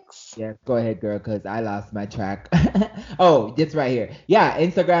 1996. yeah, go ahead, girl, because I lost my track. Oh, it's right here. Yeah,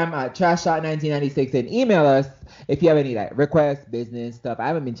 Instagram, trashshot1996, and email us if you have any like requests, business stuff. I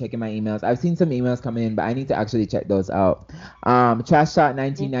haven't been checking my emails. I've seen some emails coming in, but I need to actually check those out.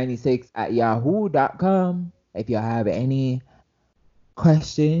 Trashshot1996 at yahoo.com. If you have any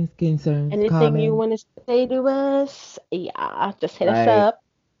questions, concerns, Anything you comments, want to say to us, yeah, just hit us right? up.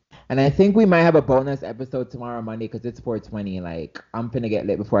 And I think we might have a bonus episode tomorrow, Monday, because it's 4:20. Like, I'm finna get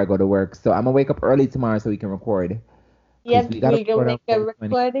lit before I go to work. So I'm gonna wake up early tomorrow so we can record. Because Yep, we gotta we're gonna record on make a 4:20.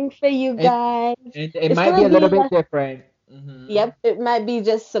 recording for you And, guys. and it It's might be gonna a little be bit different. Hmm. yep, it might be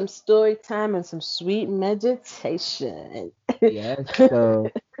just some story time and some sweet meditation. Yes. So,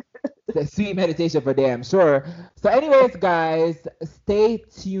 sweet meditation for damn sure. So, anyways, guys, stay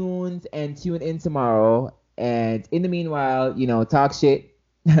tuned and tune in tomorrow. And in the meanwhile, talk shit.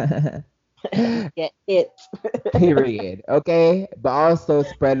 Get it. Period. Okay? But also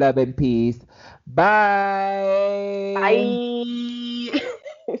spread love and peace. Bye. Bye.